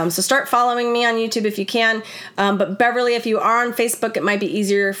 So start following me on YouTube if you can. But Beverly, if you are on Facebook, it might be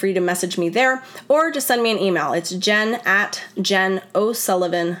easier for you to message me there, or just send me an email. It's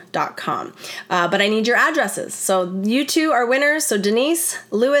jen@jenosullivan.com. But I need your addresses. So you 2 are winners. So Denise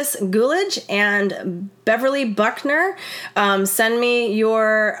Lewis Gulich and Beverly Buckner, send me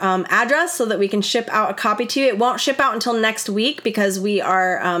your address so that we can ship out a copy to you. It won't ship out until next week because we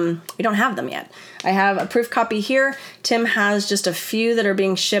don't have them yet. I have a proof copy here. Tim has just a few that are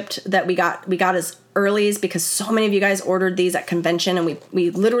being shipped that we got as earlies, because so many of you guys ordered these at convention, and we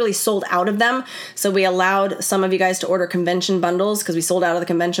literally sold out of them. So we allowed some of you guys to order convention bundles, because we sold out of the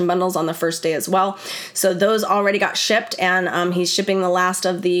convention bundles on the first day as well. So those already got shipped, and he's shipping the last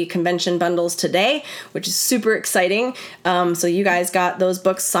of the convention bundles today, which is super exciting. So you guys got those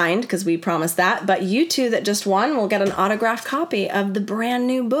books signed, because we promised that. But you 2 that just won will get an autographed copy of the brand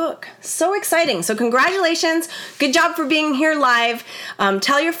new book. So exciting. So congratulations. Good job for being here live.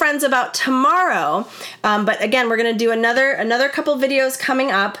 Tell your friends about tomorrow. But again, we're going to do another couple videos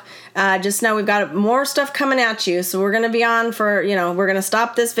coming up. Just know we've got more stuff coming at you. So we're going to be on for, we're going to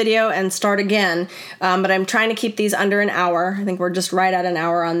stop this video and start again. But I'm trying to keep these under an hour. I think we're just right at an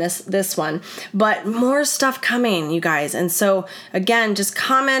hour on this one. But more stuff coming, you guys. And so again, just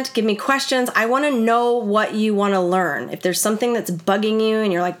comment, give me questions. I want to know what you want to learn. If there's something that's bugging you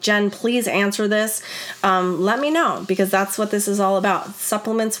and you're like, Jen, please answer this, let me know, because that's what this is all about.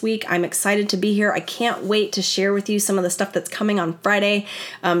 Supplements Week. I'm excited to be here. I can't wait to share with you some of the stuff that's coming on Friday.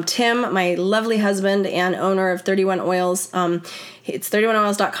 Tim, my lovely husband and owner of 31 Oils, it's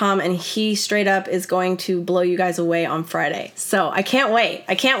 31oils.com, and he straight up is going to blow you guys away on Friday. So I can't wait.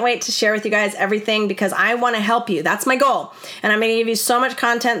 I can't wait to share with you guys everything, because I want to help you. That's my goal. And I'm going to give you so much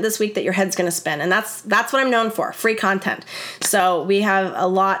content this week that your head's going to spin. And that's what I'm known for, free content. So we have a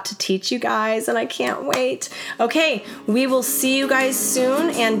lot to teach you guys, and I can't wait. Okay, we will see you guys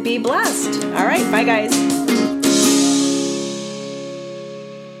soon, and be blessed. All right, bye guys.